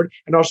on board,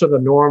 and also the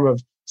norm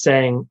of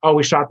saying, oh,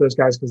 we shot those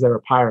guys because they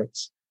were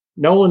pirates.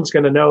 No one's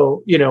going to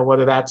know,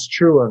 whether that's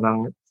true or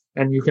not.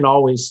 And you can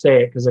always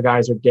say it because the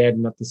guys are dead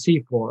and at the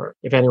seafloor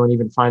if anyone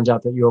even finds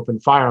out that you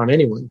opened fire on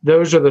anyone.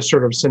 Those are the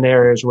sort of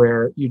scenarios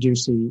where you do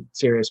see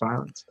serious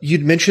violence.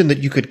 You'd mentioned that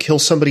you could kill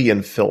somebody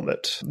and film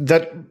it.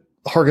 That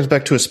harkens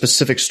back to a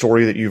specific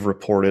story that you've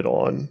reported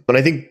on. And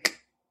I think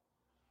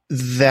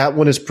that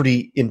one is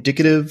pretty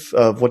indicative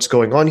of what's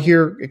going on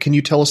here. Can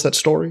you tell us that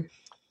story?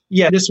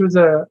 Yeah, this was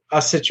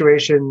a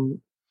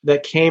situation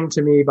that came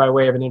to me by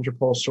way of an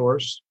Interpol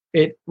source.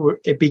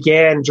 It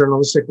began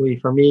journalistically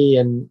for me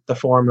in the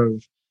form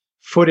of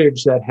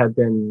footage that had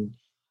been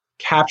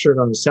captured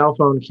on a cell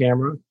phone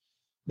camera.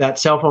 That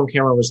cell phone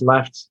camera was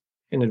left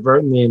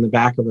inadvertently in the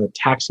back of a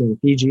taxi in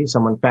Fiji.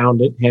 Someone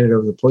found it, handed it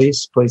over to the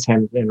police. Police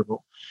handed it to Interpol.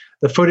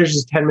 The footage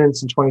is 10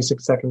 minutes and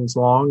 26 seconds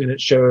long, and it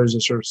shows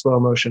a sort of slow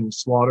motion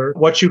slaughter.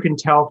 What you can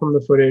tell from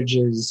the footage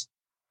is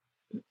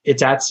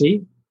it's at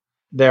sea.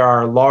 There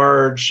are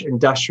large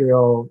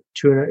industrial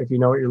tuna, if you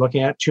know what you're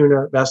looking at,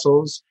 tuna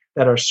vessels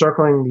that are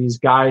circling these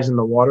guys in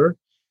the water.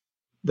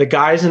 The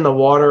guys in the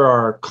water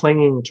are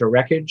clinging to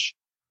wreckage,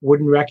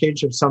 wooden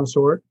wreckage of some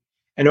sort.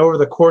 And over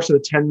the course of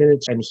the 10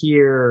 minutes, and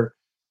here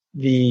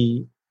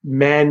the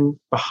men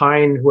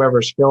behind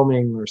whoever's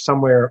filming or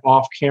somewhere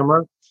off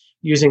camera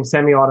using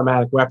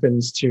semi-automatic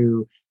weapons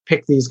to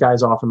pick these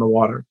guys off in the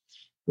water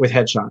with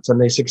headshots.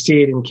 And they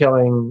succeed in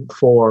killing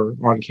 4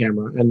 on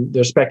camera. And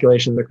there's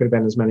speculation there could have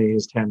been as many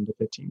as 10 to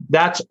 15.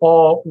 That's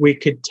all we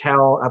could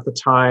tell at the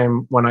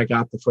time when I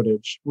got the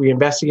footage. We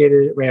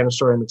investigated it, ran a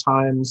story in the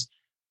Times.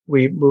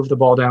 We moved the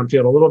ball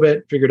downfield a little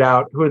bit, figured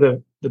out who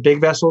the big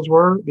vessels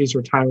were. These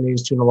were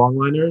Taiwanese tuna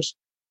longliners.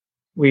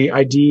 We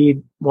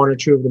ID'd 1 or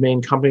 2 of the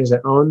main companies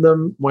that owned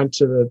them, went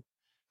to the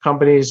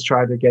companies,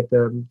 tried to get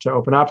them to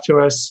open up to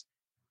us.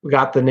 We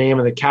got the name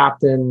of the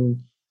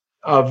captain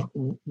of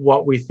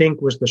what we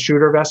think was the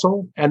shooter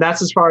vessel. And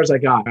that's as far as I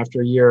got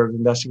after a year of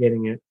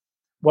investigating it.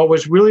 What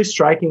was really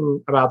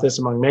striking about this,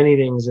 among many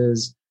things,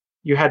 is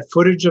you had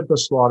footage of the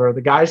slaughter.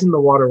 The guys in the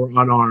water were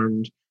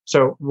unarmed.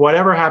 So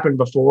whatever happened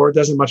before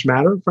doesn't much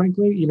matter,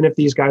 frankly, even if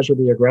these guys were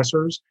the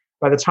aggressors.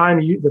 By the time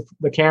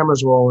the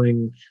camera's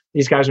rolling,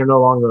 these guys are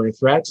no longer a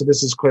threat. So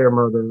this is clear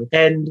murder.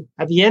 And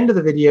at the end of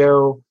the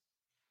video,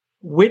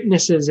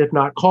 witnesses, if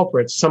not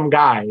culprits, some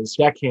guys,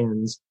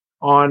 deckhands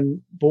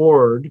on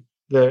board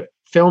the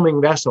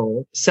filming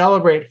vessel,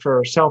 celebrate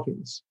for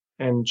selfies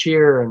and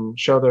cheer and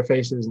show their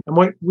faces. And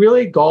what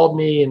really galled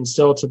me, and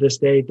still to this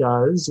day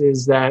does,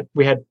 is that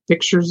we had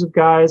pictures of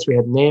guys, we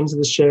had names of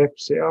the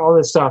ships, all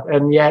this stuff.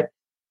 And yet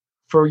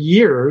for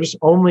years,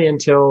 only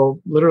until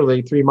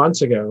literally 3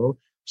 months ago,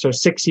 so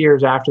 6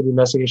 years after the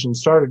investigation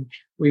started,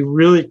 we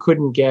really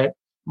couldn't get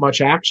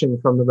much action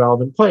from the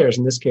relevant players,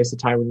 in this case, the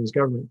Taiwanese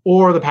government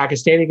or the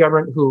Pakistani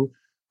government, who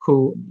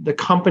the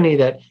company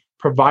that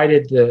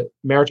provided the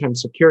maritime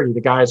security,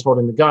 the guys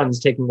holding the guns,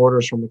 taking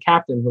orders from the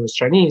captain, who was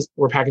Chinese,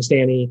 were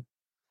Pakistani.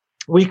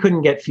 We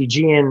couldn't get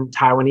Fijian,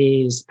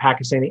 Taiwanese,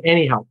 Pakistani,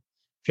 any help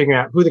figuring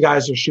out who the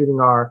guys are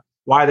shooting are,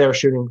 why they were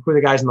shooting, who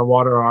the guys in the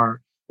water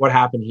are, what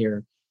happened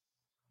here.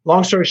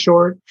 Long story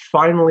short,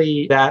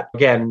 finally, that,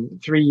 again,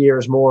 3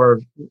 years more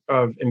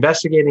of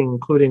investigating,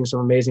 including some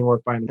amazing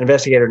work by an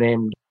investigator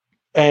named,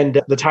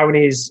 and the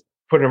Taiwanese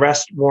put an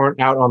arrest warrant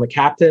out on the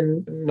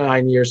captain.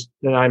 9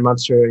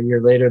 months or a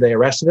year later, they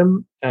arrested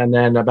him. And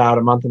then about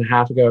a month and a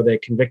half ago, they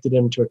convicted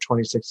him to a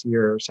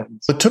 26-year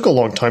sentence. It took a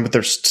long time, but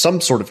there's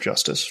some sort of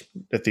justice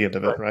at the end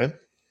of it, right?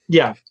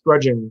 Yeah,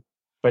 grudging,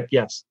 but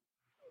yes.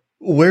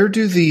 Where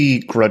do the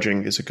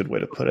grudging is a good way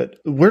to put it.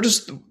 Where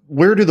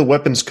do the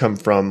weapons come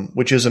from?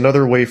 Which is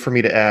another way for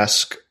me to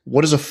ask,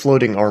 what is a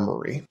floating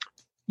armory?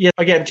 Yeah,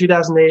 again,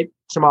 2008,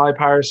 Somali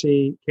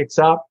piracy kicks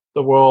up.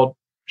 The world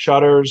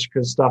shudders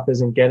because stuff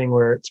isn't getting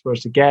where it's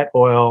supposed to get,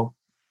 oil,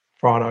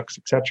 products,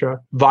 etc.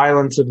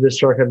 Violence of this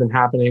sort had been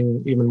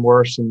happening even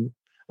worse in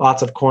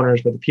lots of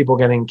corners, but the people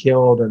getting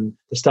killed and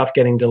the stuff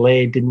getting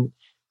delayed didn't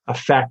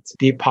affect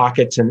deep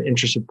pockets and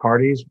interested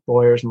parties,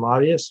 lawyers and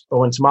lobbyists. But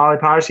when Somali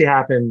piracy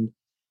happened,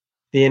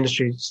 the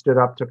industry stood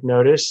up, took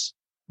notice,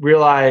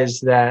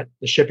 realized that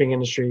the shipping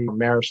industry,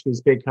 Maersk,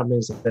 these big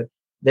companies, that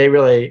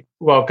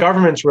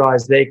governments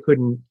realized they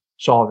couldn't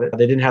solve it.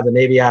 They didn't have the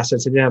Navy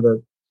assets. They didn't have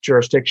the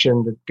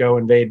jurisdiction to go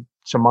invade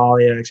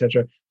Somalia,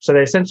 etc. So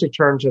they essentially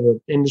turned to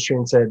the industry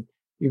and said,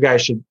 you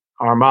guys should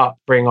arm up,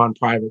 bring on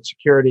private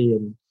security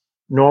and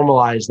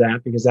normalize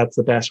that because that's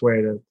the best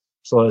way to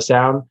slow us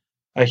down.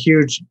 A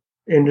huge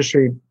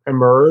industry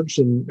emerged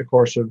in the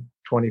course of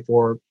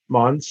 24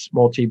 months,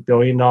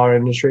 multi-billion-dollar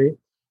industry.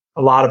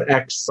 A lot of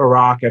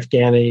ex-Iraq,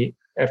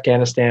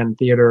 Afghanistan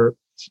theater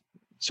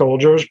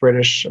soldiers,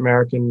 British,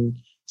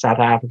 American, South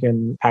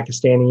African,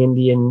 Pakistani,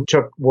 Indian,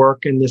 took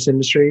work in this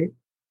industry.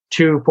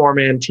 2 to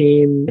 4-man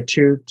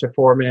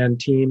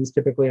teams,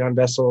 typically on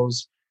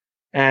vessels.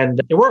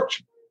 And it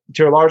worked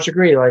to a large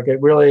degree.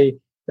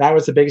 That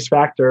was the biggest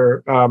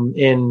factor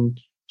in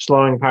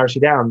slowing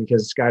piracy down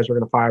because guys were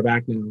going to fire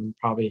back now and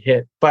probably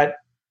hit. But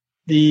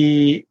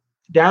the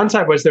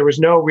downside was there was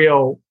no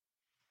real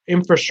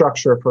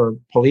infrastructure for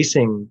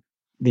policing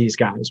these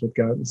guys with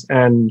guns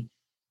and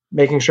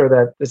making sure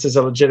that this is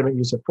a legitimate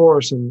use of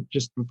force and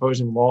just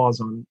imposing laws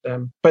on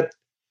them. But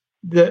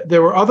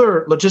there were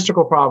other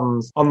logistical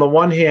problems. On the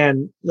one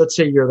hand, let's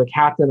say you're the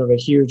captain of a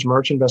huge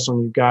merchant vessel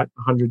and you've got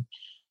 100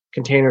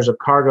 containers of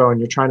cargo and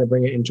you're trying to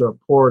bring it into a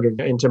port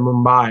into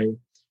Mumbai,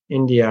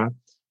 India.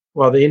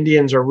 Well, the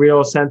Indians are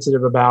real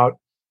sensitive about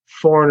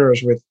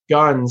foreigners with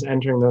guns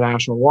entering the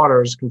national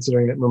waters,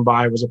 considering that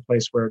Mumbai was a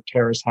place where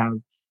terrorists have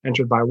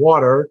entered by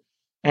water.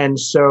 And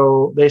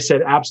so they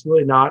said,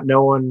 absolutely not.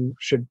 No one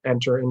should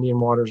enter Indian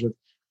waters.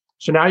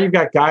 So now you've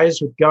got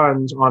guys with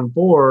guns on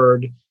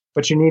board,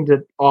 but you need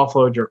to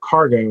offload your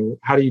cargo.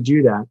 How do you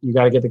do that? You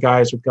got to get the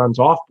guys with guns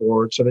off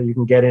board so that you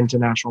can get into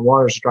national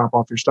waters, drop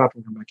off your stuff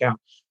and come back out.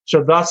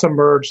 So thus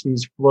emerged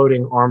these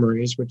floating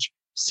armories, which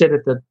sit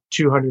at the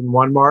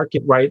 201 mark,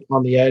 right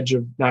on the edge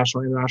of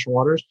national and international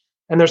waters.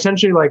 And they're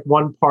essentially like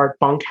one part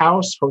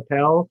bunkhouse,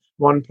 hotel,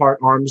 one part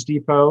arms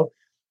depot.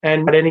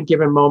 And at any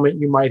given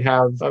moment, you might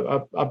have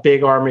a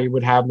big army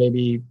would have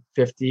maybe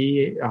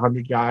 50,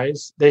 100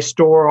 guys. They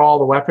store all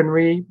the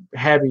weaponry,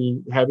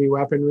 heavy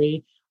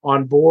weaponry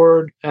on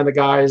board, and the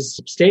guys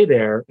stay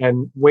there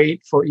and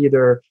wait for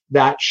either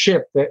that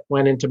ship that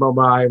went into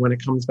Mumbai, when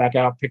it comes back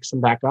out, picks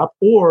them back up,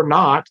 or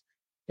not.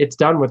 It's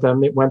done with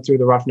them. It went through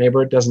the rough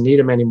neighborhood, doesn't need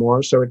them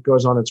anymore. So it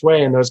goes on its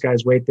way, and those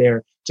guys wait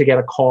there to get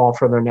a call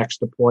for their next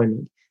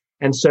deployment.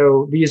 And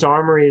so these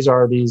armories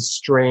are these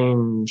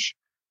strange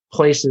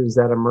places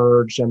that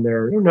emerged, and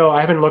I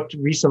haven't looked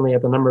recently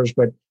at the numbers,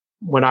 but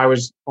when I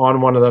was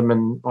on one of them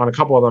and on a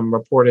couple of them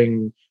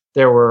reporting,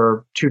 there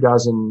were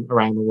 24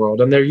 around the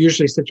world. And they're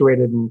usually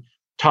situated in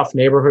tough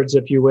neighborhoods,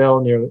 if you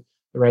will, near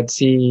the Red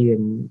Sea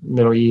and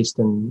Middle East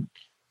and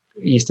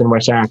East and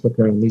West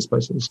Africa and these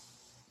places.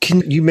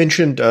 You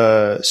mentioned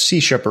Sea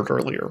Shepherd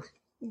earlier.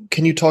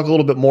 Can you talk a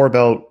little bit more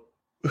about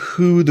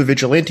who the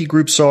vigilante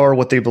groups are,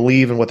 what they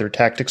believe, and what their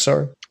tactics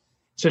are?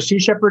 So Sea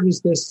Shepherd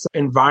is this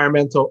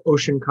environmental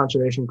ocean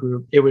conservation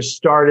group. It was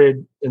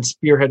started and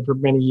spearheaded for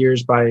many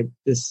years by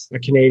a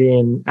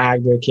Canadian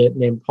advocate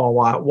named Paul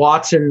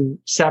Watson.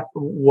 Sepp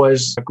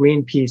was a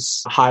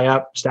Greenpeace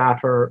high-up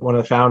staffer, one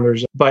of the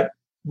founders, but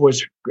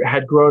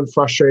had grown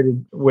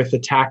frustrated with the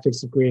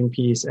tactics of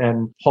Greenpeace,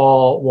 and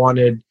Paul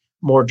wanted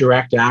more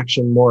direct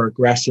action, more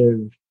aggressive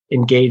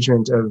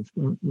engagement of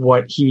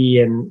what he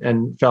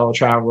and fellow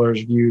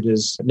travelers viewed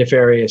as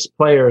nefarious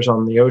players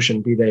on the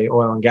ocean, be they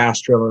oil and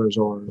gas drillers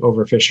or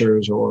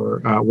overfishers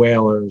or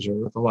whalers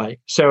or the like.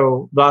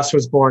 So thus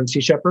was born Sea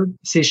Shepherd.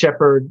 Sea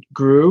Shepherd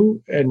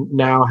grew and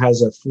now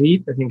has a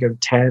fleet, I think, of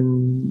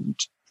 10,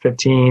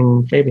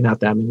 15, maybe not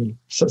that many,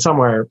 so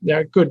somewhere,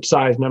 a good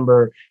sized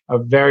number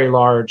of very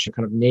large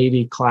kind of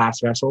Navy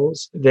class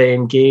vessels. They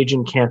engage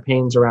in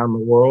campaigns around the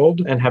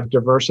world and have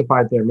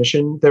diversified their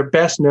mission. They're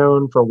best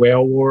known for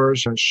whale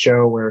wars, a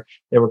show where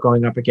they were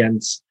going up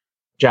against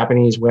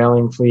Japanese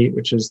whaling fleet,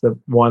 which is the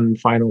one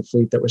final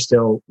fleet that was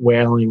still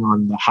whaling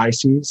on the high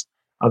seas.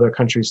 Other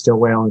countries still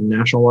whale in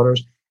national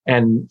waters.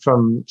 And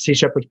from Sea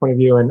Shepherd's point of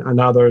view and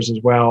others as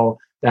well,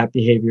 that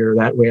behavior,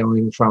 that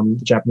whaling from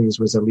the Japanese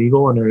was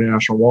illegal under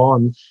international law,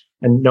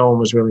 and no one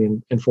was really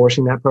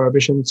enforcing that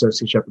prohibition. So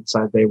Sea Shepherd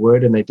decided they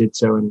would, and they did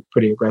so in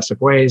pretty aggressive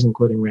ways,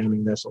 including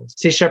ramming vessels.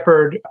 Sea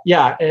Shepherd,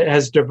 it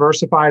has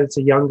diversified. It's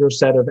a younger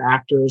set of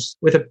actors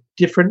with a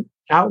different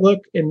outlook,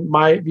 in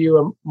my view,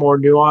 a more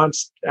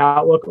nuanced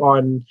outlook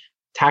on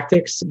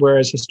tactics,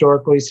 whereas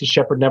historically Sea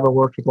Shepherd never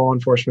worked with law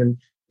enforcement,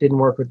 didn't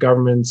work with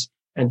governments,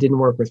 and didn't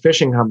work with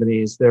fishing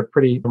companies.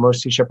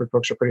 Most Sea Shepherd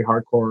folks are pretty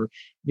hardcore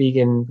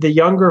vegan. The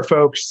younger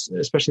folks,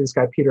 especially this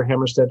guy, Peter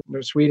Hammarstedt,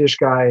 the Swedish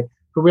guy,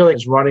 who really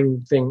is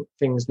running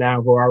things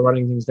now,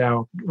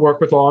 work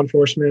with law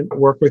enforcement,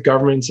 work with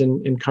governments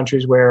in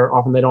countries where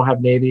often they don't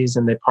have navies,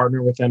 and they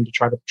partner with them to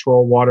try to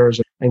patrol waters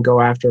and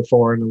go after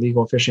foreign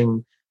illegal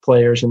fishing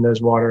players in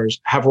those waters,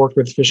 have worked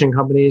with fishing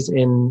companies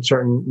in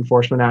certain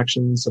enforcement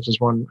actions, such as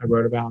one I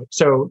wrote about.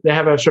 So they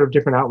have a sort of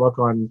different outlook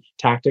on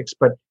tactics,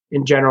 but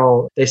in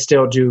general, they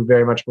still do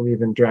very much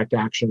believe in direct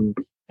action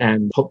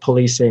and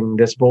policing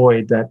this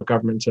void that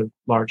governments have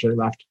largely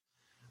left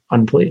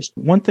unpoliced.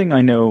 One thing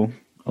I know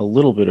a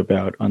little bit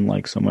about,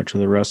 unlike so much of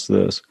the rest of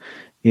this,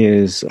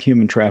 is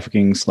human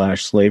trafficking /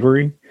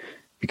 slavery,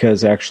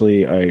 because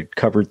actually I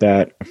covered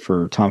that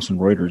for Thomson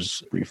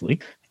Reuters briefly.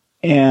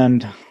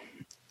 And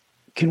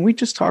can we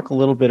just talk a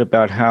little bit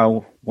about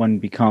how one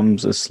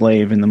becomes a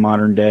slave in the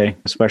modern day,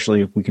 especially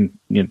if we can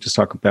just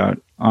talk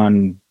about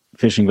on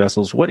fishing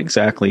vessels? What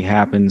exactly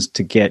happens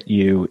to get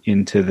you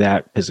into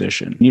that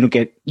position? You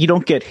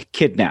don't get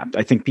kidnapped.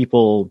 I think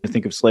people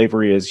think of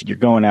slavery as you're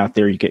going out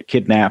there, you get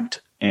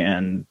kidnapped,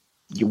 and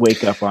you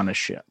wake up on a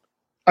ship.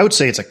 I would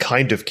say it's a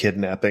kind of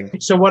kidnapping.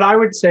 So what I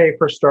would say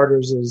for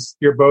starters is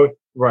you're both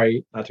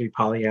right, not to be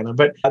Pollyanna,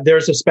 but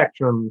there's a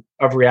spectrum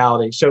of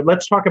reality. So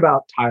let's talk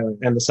about Thailand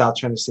and the South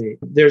China Sea.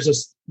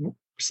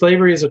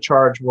 Slavery is a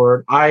charged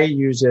word. I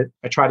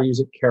try to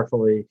use it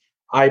carefully.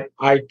 I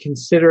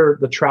consider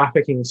the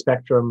trafficking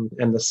spectrum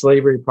and the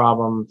slavery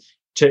problem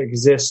to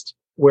exist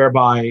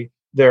whereby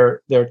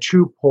there are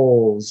two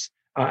poles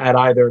at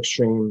either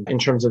extreme in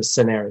terms of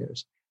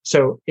scenarios.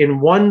 So in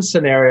one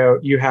scenario,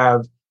 you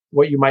have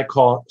what you might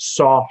call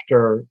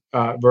softer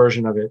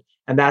version of it.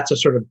 And that's a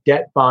sort of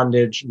debt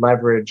bondage,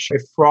 leverage, a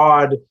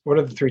fraud. What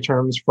are the three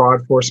terms?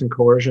 Fraud, force, and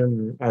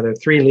coercion. There are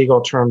three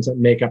legal terms that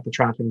make up the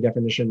trafficking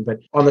definition. But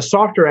on the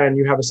softer end,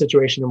 you have a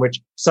situation in which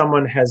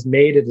someone has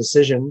made a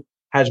decision,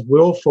 has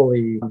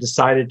willfully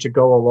decided to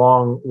go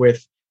along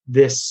with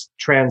this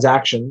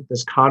transaction,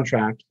 this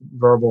contract,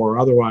 verbal or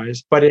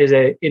otherwise. But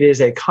it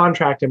is a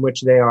contract in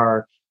which they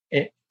are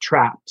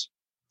trapped,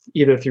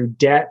 either through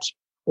debt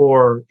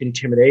or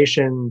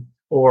intimidation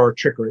or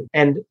trickery.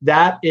 And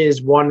that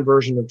is one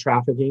version of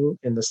trafficking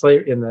in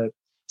the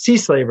sea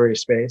slavery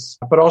space,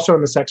 but also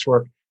in the sex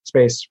work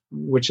space,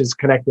 which is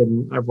connected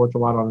and I've worked a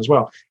lot on as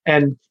well.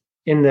 And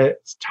in the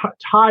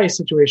Thai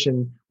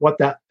situation,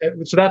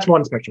 so that's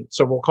one spectrum.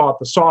 So we'll call it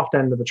the soft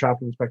end of the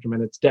trafficking spectrum,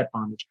 and it's debt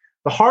bondage.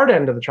 The hard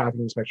end of the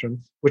trafficking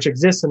spectrum, which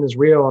exists and is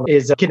real,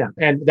 is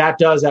kidnapping. And that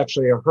does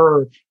actually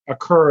occur.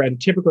 And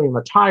typically in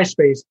the Thai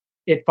space,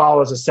 it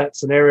follows a set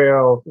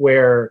scenario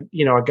where,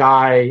 a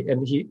guy,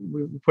 and we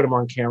put him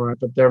on camera,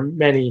 but there are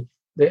many,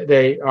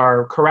 they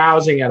are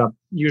carousing at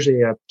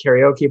usually a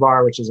karaoke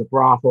bar, which is a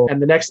brothel.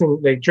 And the next thing,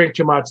 they drink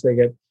too much, they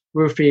get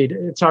roofied.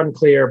 It's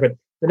unclear, but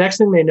the next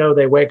thing they know,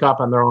 they wake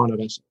up and they're on a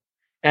vessel.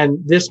 And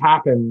this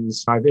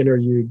happens. I've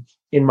interviewed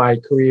in my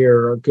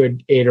career a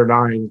good 8 or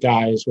 9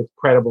 guys with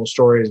credible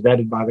stories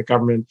vetted by the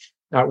government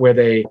where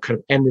they could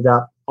have ended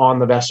up on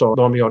the vessel,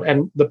 lo and behold.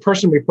 And the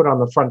person we put on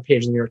the front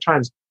page of the New York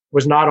Times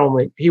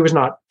he was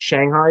not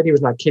shanghaied, he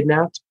was not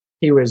kidnapped,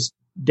 he was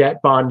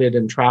debt bonded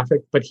and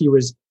trafficked, but he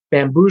was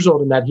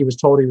bamboozled in that he was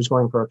told he was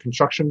going for a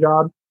construction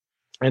job,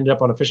 ended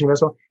up on a fishing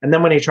vessel. And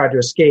then when he tried to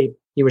escape,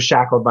 he was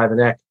shackled by the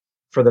neck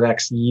for the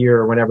next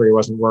year whenever he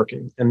wasn't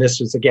working. And this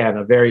was, again,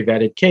 a very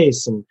vetted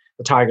case, and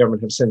the Thai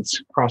government have since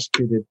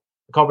prosecuted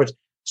the culprits.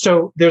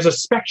 So there's a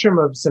spectrum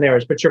of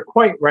scenarios, but you're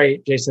quite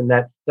right, Jason,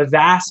 that the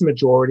vast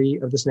majority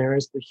of the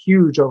scenarios, the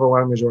huge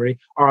overwhelming majority,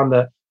 are on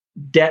the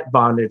debt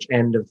bondage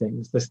end of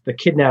things. The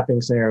kidnapping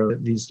scenario,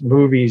 these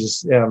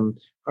movies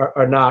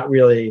are not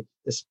really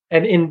this.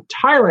 And in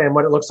Thailand,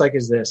 what it looks like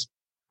is this,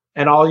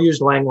 and I'll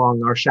use Lang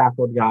Long, our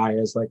shackled guy,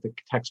 as like the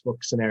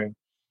textbook scenario.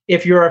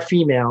 If you're a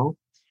female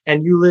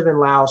and you live in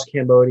Laos,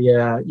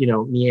 Cambodia,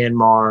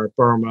 Myanmar,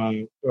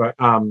 Burma,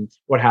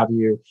 what have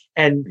you,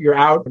 and you're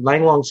out, in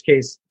Lang Long's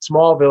case,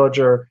 small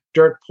villager,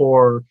 dirt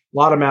poor, a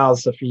lot of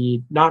mouths to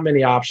feed, not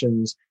many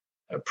options,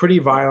 a pretty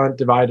violent,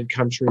 divided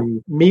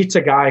country, meets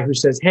a guy who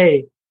says,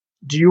 hey,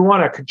 do you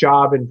want a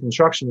job in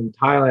construction in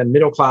Thailand,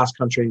 middle-class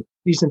country,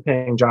 decent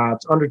paying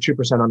jobs, under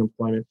 2%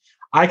 unemployment?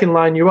 I can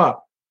line you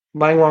up.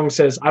 Lang Long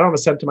says, I don't have a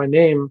cent to my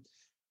name.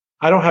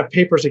 I don't have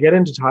papers to get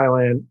into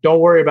Thailand.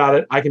 Don't worry about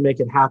it. I can make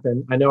it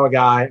happen. I know a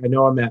guy. I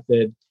know a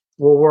method.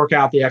 We'll work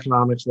out the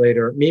economics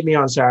later. Meet me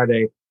on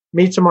Saturday.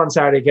 Meets him on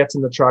Saturday, gets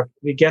in the truck.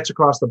 He gets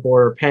across the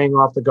border, paying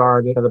off the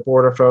guard, the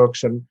border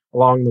folks, and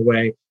along the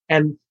way.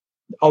 And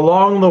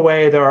Along the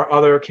way, there are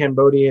other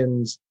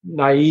Cambodians,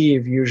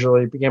 naive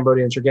usually,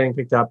 Cambodians are getting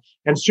picked up.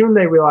 And soon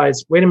they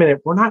realize, wait a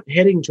minute, we're not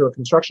heading to a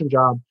construction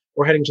job,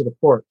 we're heading to the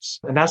ports.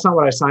 And that's not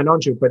what I signed on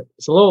to, but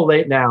it's a little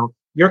late now.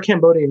 You're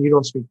Cambodian, you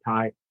don't speak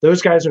Thai.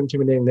 Those guys are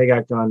intimidating, they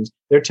got guns.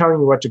 They're telling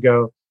you what to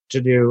go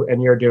to do,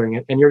 and you're doing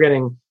it. And you're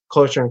getting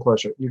closer and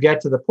closer. You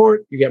get to the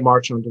port, you get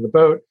marched onto the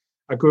boat,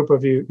 a group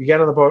of you get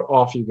on the boat,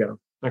 off you go.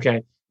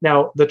 Okay.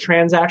 Now, the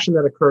transaction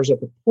that occurs at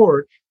the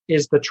port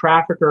is the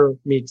trafficker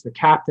meets the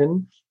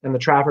captain, and the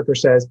trafficker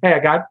says, hey, I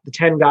got the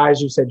 10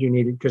 guys you said you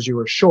needed because you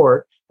were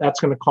short. That's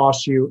going to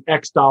cost you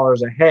X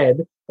dollars a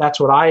head. That's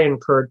what I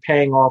incurred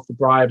paying off the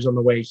bribes on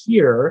the way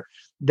here.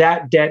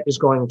 That debt is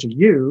going to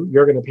you.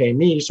 You're going to pay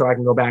me so I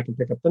can go back and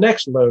pick up the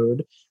next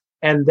load.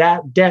 And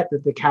that debt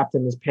that the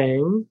captain is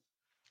paying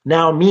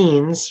now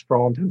means, for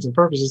all intents and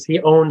purposes, he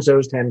owns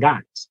those 10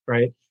 guys,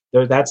 right?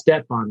 That's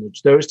debt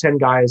bondage. Those 10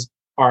 guys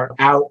are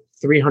out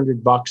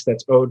 $300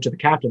 that's owed to the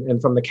captain.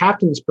 And from the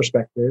captain's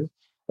perspective,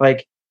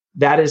 like,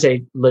 that is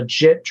a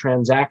legit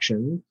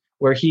transaction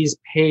where he's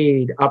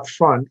paid up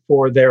front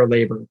for their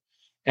labor,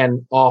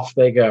 and off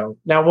they go.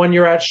 Now, when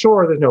you're at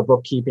shore, there's no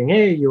bookkeeping.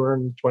 Hey, you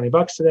earned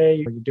 $20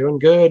 today. Are you doing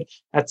good?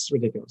 That's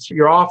ridiculous.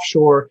 You're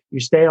offshore. You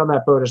stay on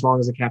that boat as long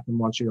as the captain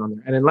wants you on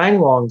there. And in Lang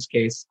Long's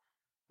case,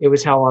 it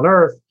was hell on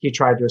earth. He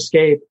tried to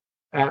escape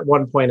at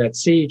one point at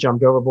sea,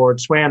 jumped overboard,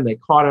 swam. They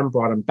caught him,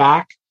 brought him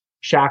back,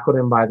 shackled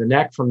him by the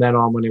neck from then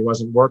on when he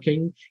wasn't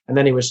working. And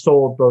then he was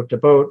sold boat to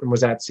boat and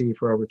was at sea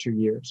for over 2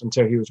 years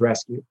until he was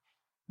rescued.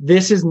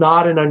 This is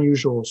not an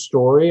unusual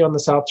story on the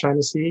South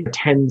China Sea.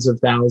 Tens of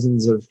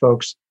thousands of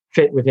folks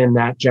fit within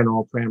that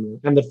general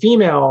parameter. And the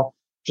female,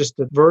 just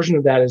the version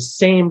of that is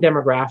same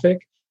demographic,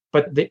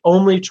 but the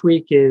only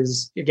tweak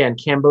is, again,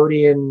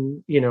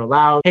 Cambodian,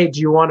 Lao. Hey,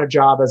 do you want a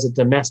job as a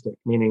domestic,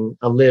 meaning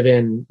a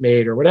live-in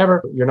maid or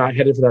whatever? You're not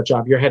headed for that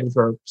job. You're headed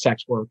for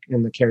sex work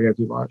in the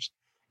karaoke bars.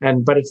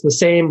 But it's the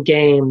same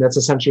game that's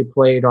essentially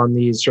played on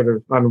these sort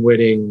of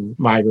unwitting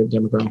migrant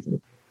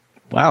demographic.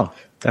 Wow,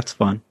 that's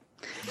fun.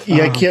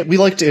 Yeah, we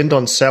like to end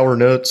on sour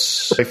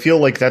notes. I feel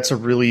like that's a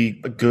really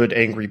good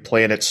Angry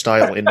Planet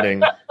style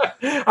ending.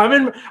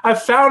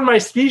 I've found my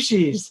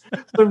species.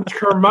 Some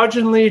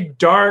curmudgeonly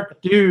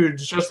dark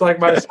dudes just like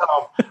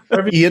myself.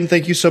 Ian,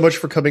 thank you so much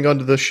for coming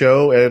onto the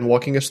show and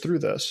walking us through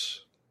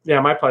this.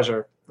 Yeah, my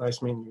pleasure.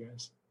 Nice meeting you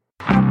guys.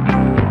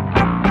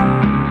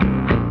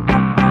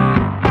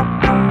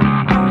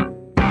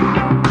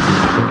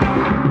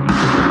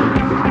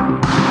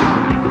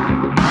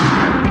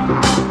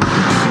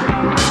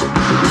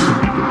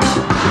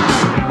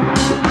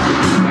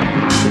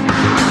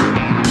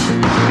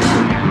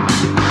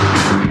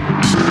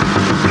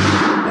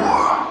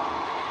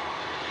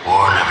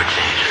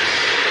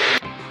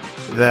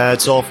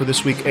 That's all for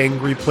this week,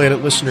 Angry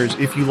Planet listeners.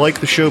 If you like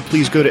the show,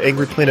 please go to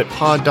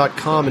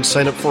angryplanetpod.com and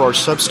sign up for our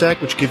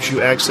Substack, which gives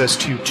you access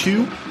to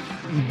 2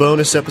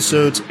 bonus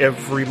episodes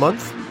every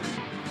month,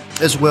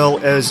 as well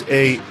as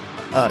a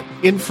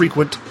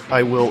infrequent,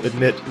 I will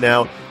admit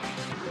now,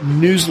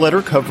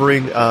 newsletter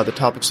covering the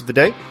topics of the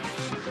day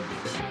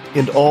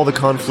and all the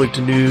conflict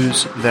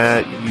news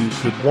that you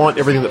could want.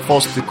 Everything that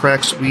falls through the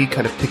cracks, we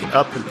kind of pick it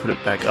up and put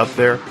it back up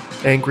there.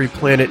 Angry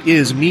Planet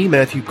is me,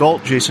 Matthew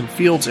Gault, Jason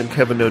Fields, and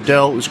Kevin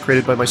Nodell. It was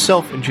created by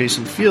myself and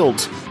Jason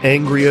Fields.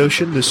 Angry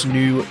Ocean, this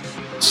new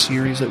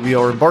series that we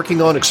are embarking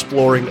on,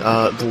 exploring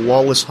the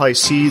lawless high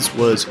seas,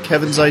 was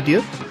Kevin's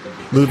idea.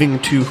 Moving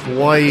to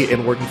Hawaii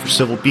and working for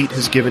Civil Beat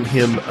has given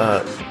him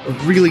a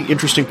really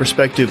interesting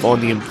perspective on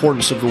the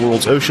importance of the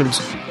world's oceans.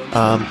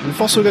 We've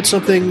also got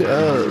something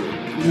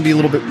going to be a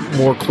little bit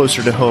more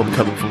closer to home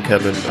coming from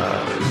Kevin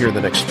here in the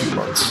next few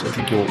months. I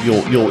think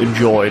you'll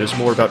enjoy it. It's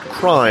more about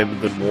crime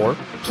than war.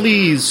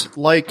 Please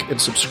like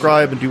and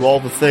subscribe and do all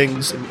the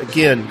things. And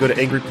again, go to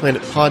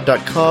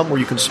angryplanetpod.com where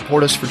you can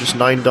support us for just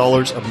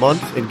 $9 a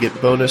month and get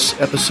bonus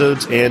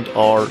episodes and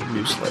our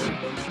newsletter.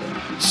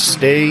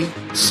 Stay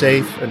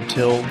safe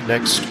until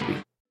next week.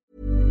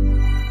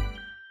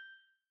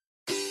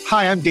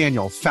 Hi, I'm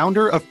Daniel,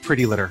 founder of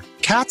Pretty Litter.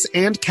 Cats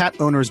and cat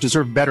owners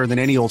deserve better than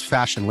any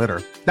old-fashioned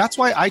litter. That's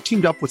why I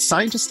teamed up with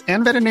scientists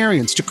and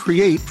veterinarians to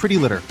create Pretty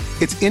Litter.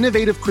 Its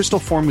innovative crystal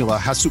formula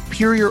has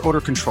superior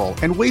odor control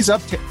and weighs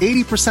up to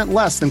 80%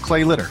 less than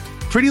clay litter.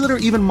 Pretty Litter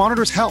even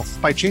monitors health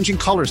by changing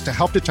colors to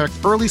help detect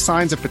early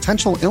signs of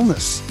potential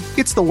illness.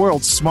 It's the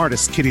world's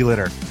smartest kitty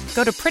litter.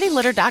 Go to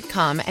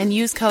prettylitter.com and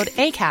use code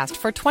ACAST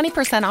for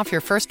 20% off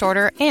your first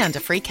order and a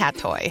free cat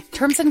toy.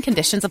 Terms and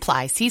conditions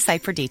apply. See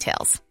site for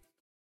details.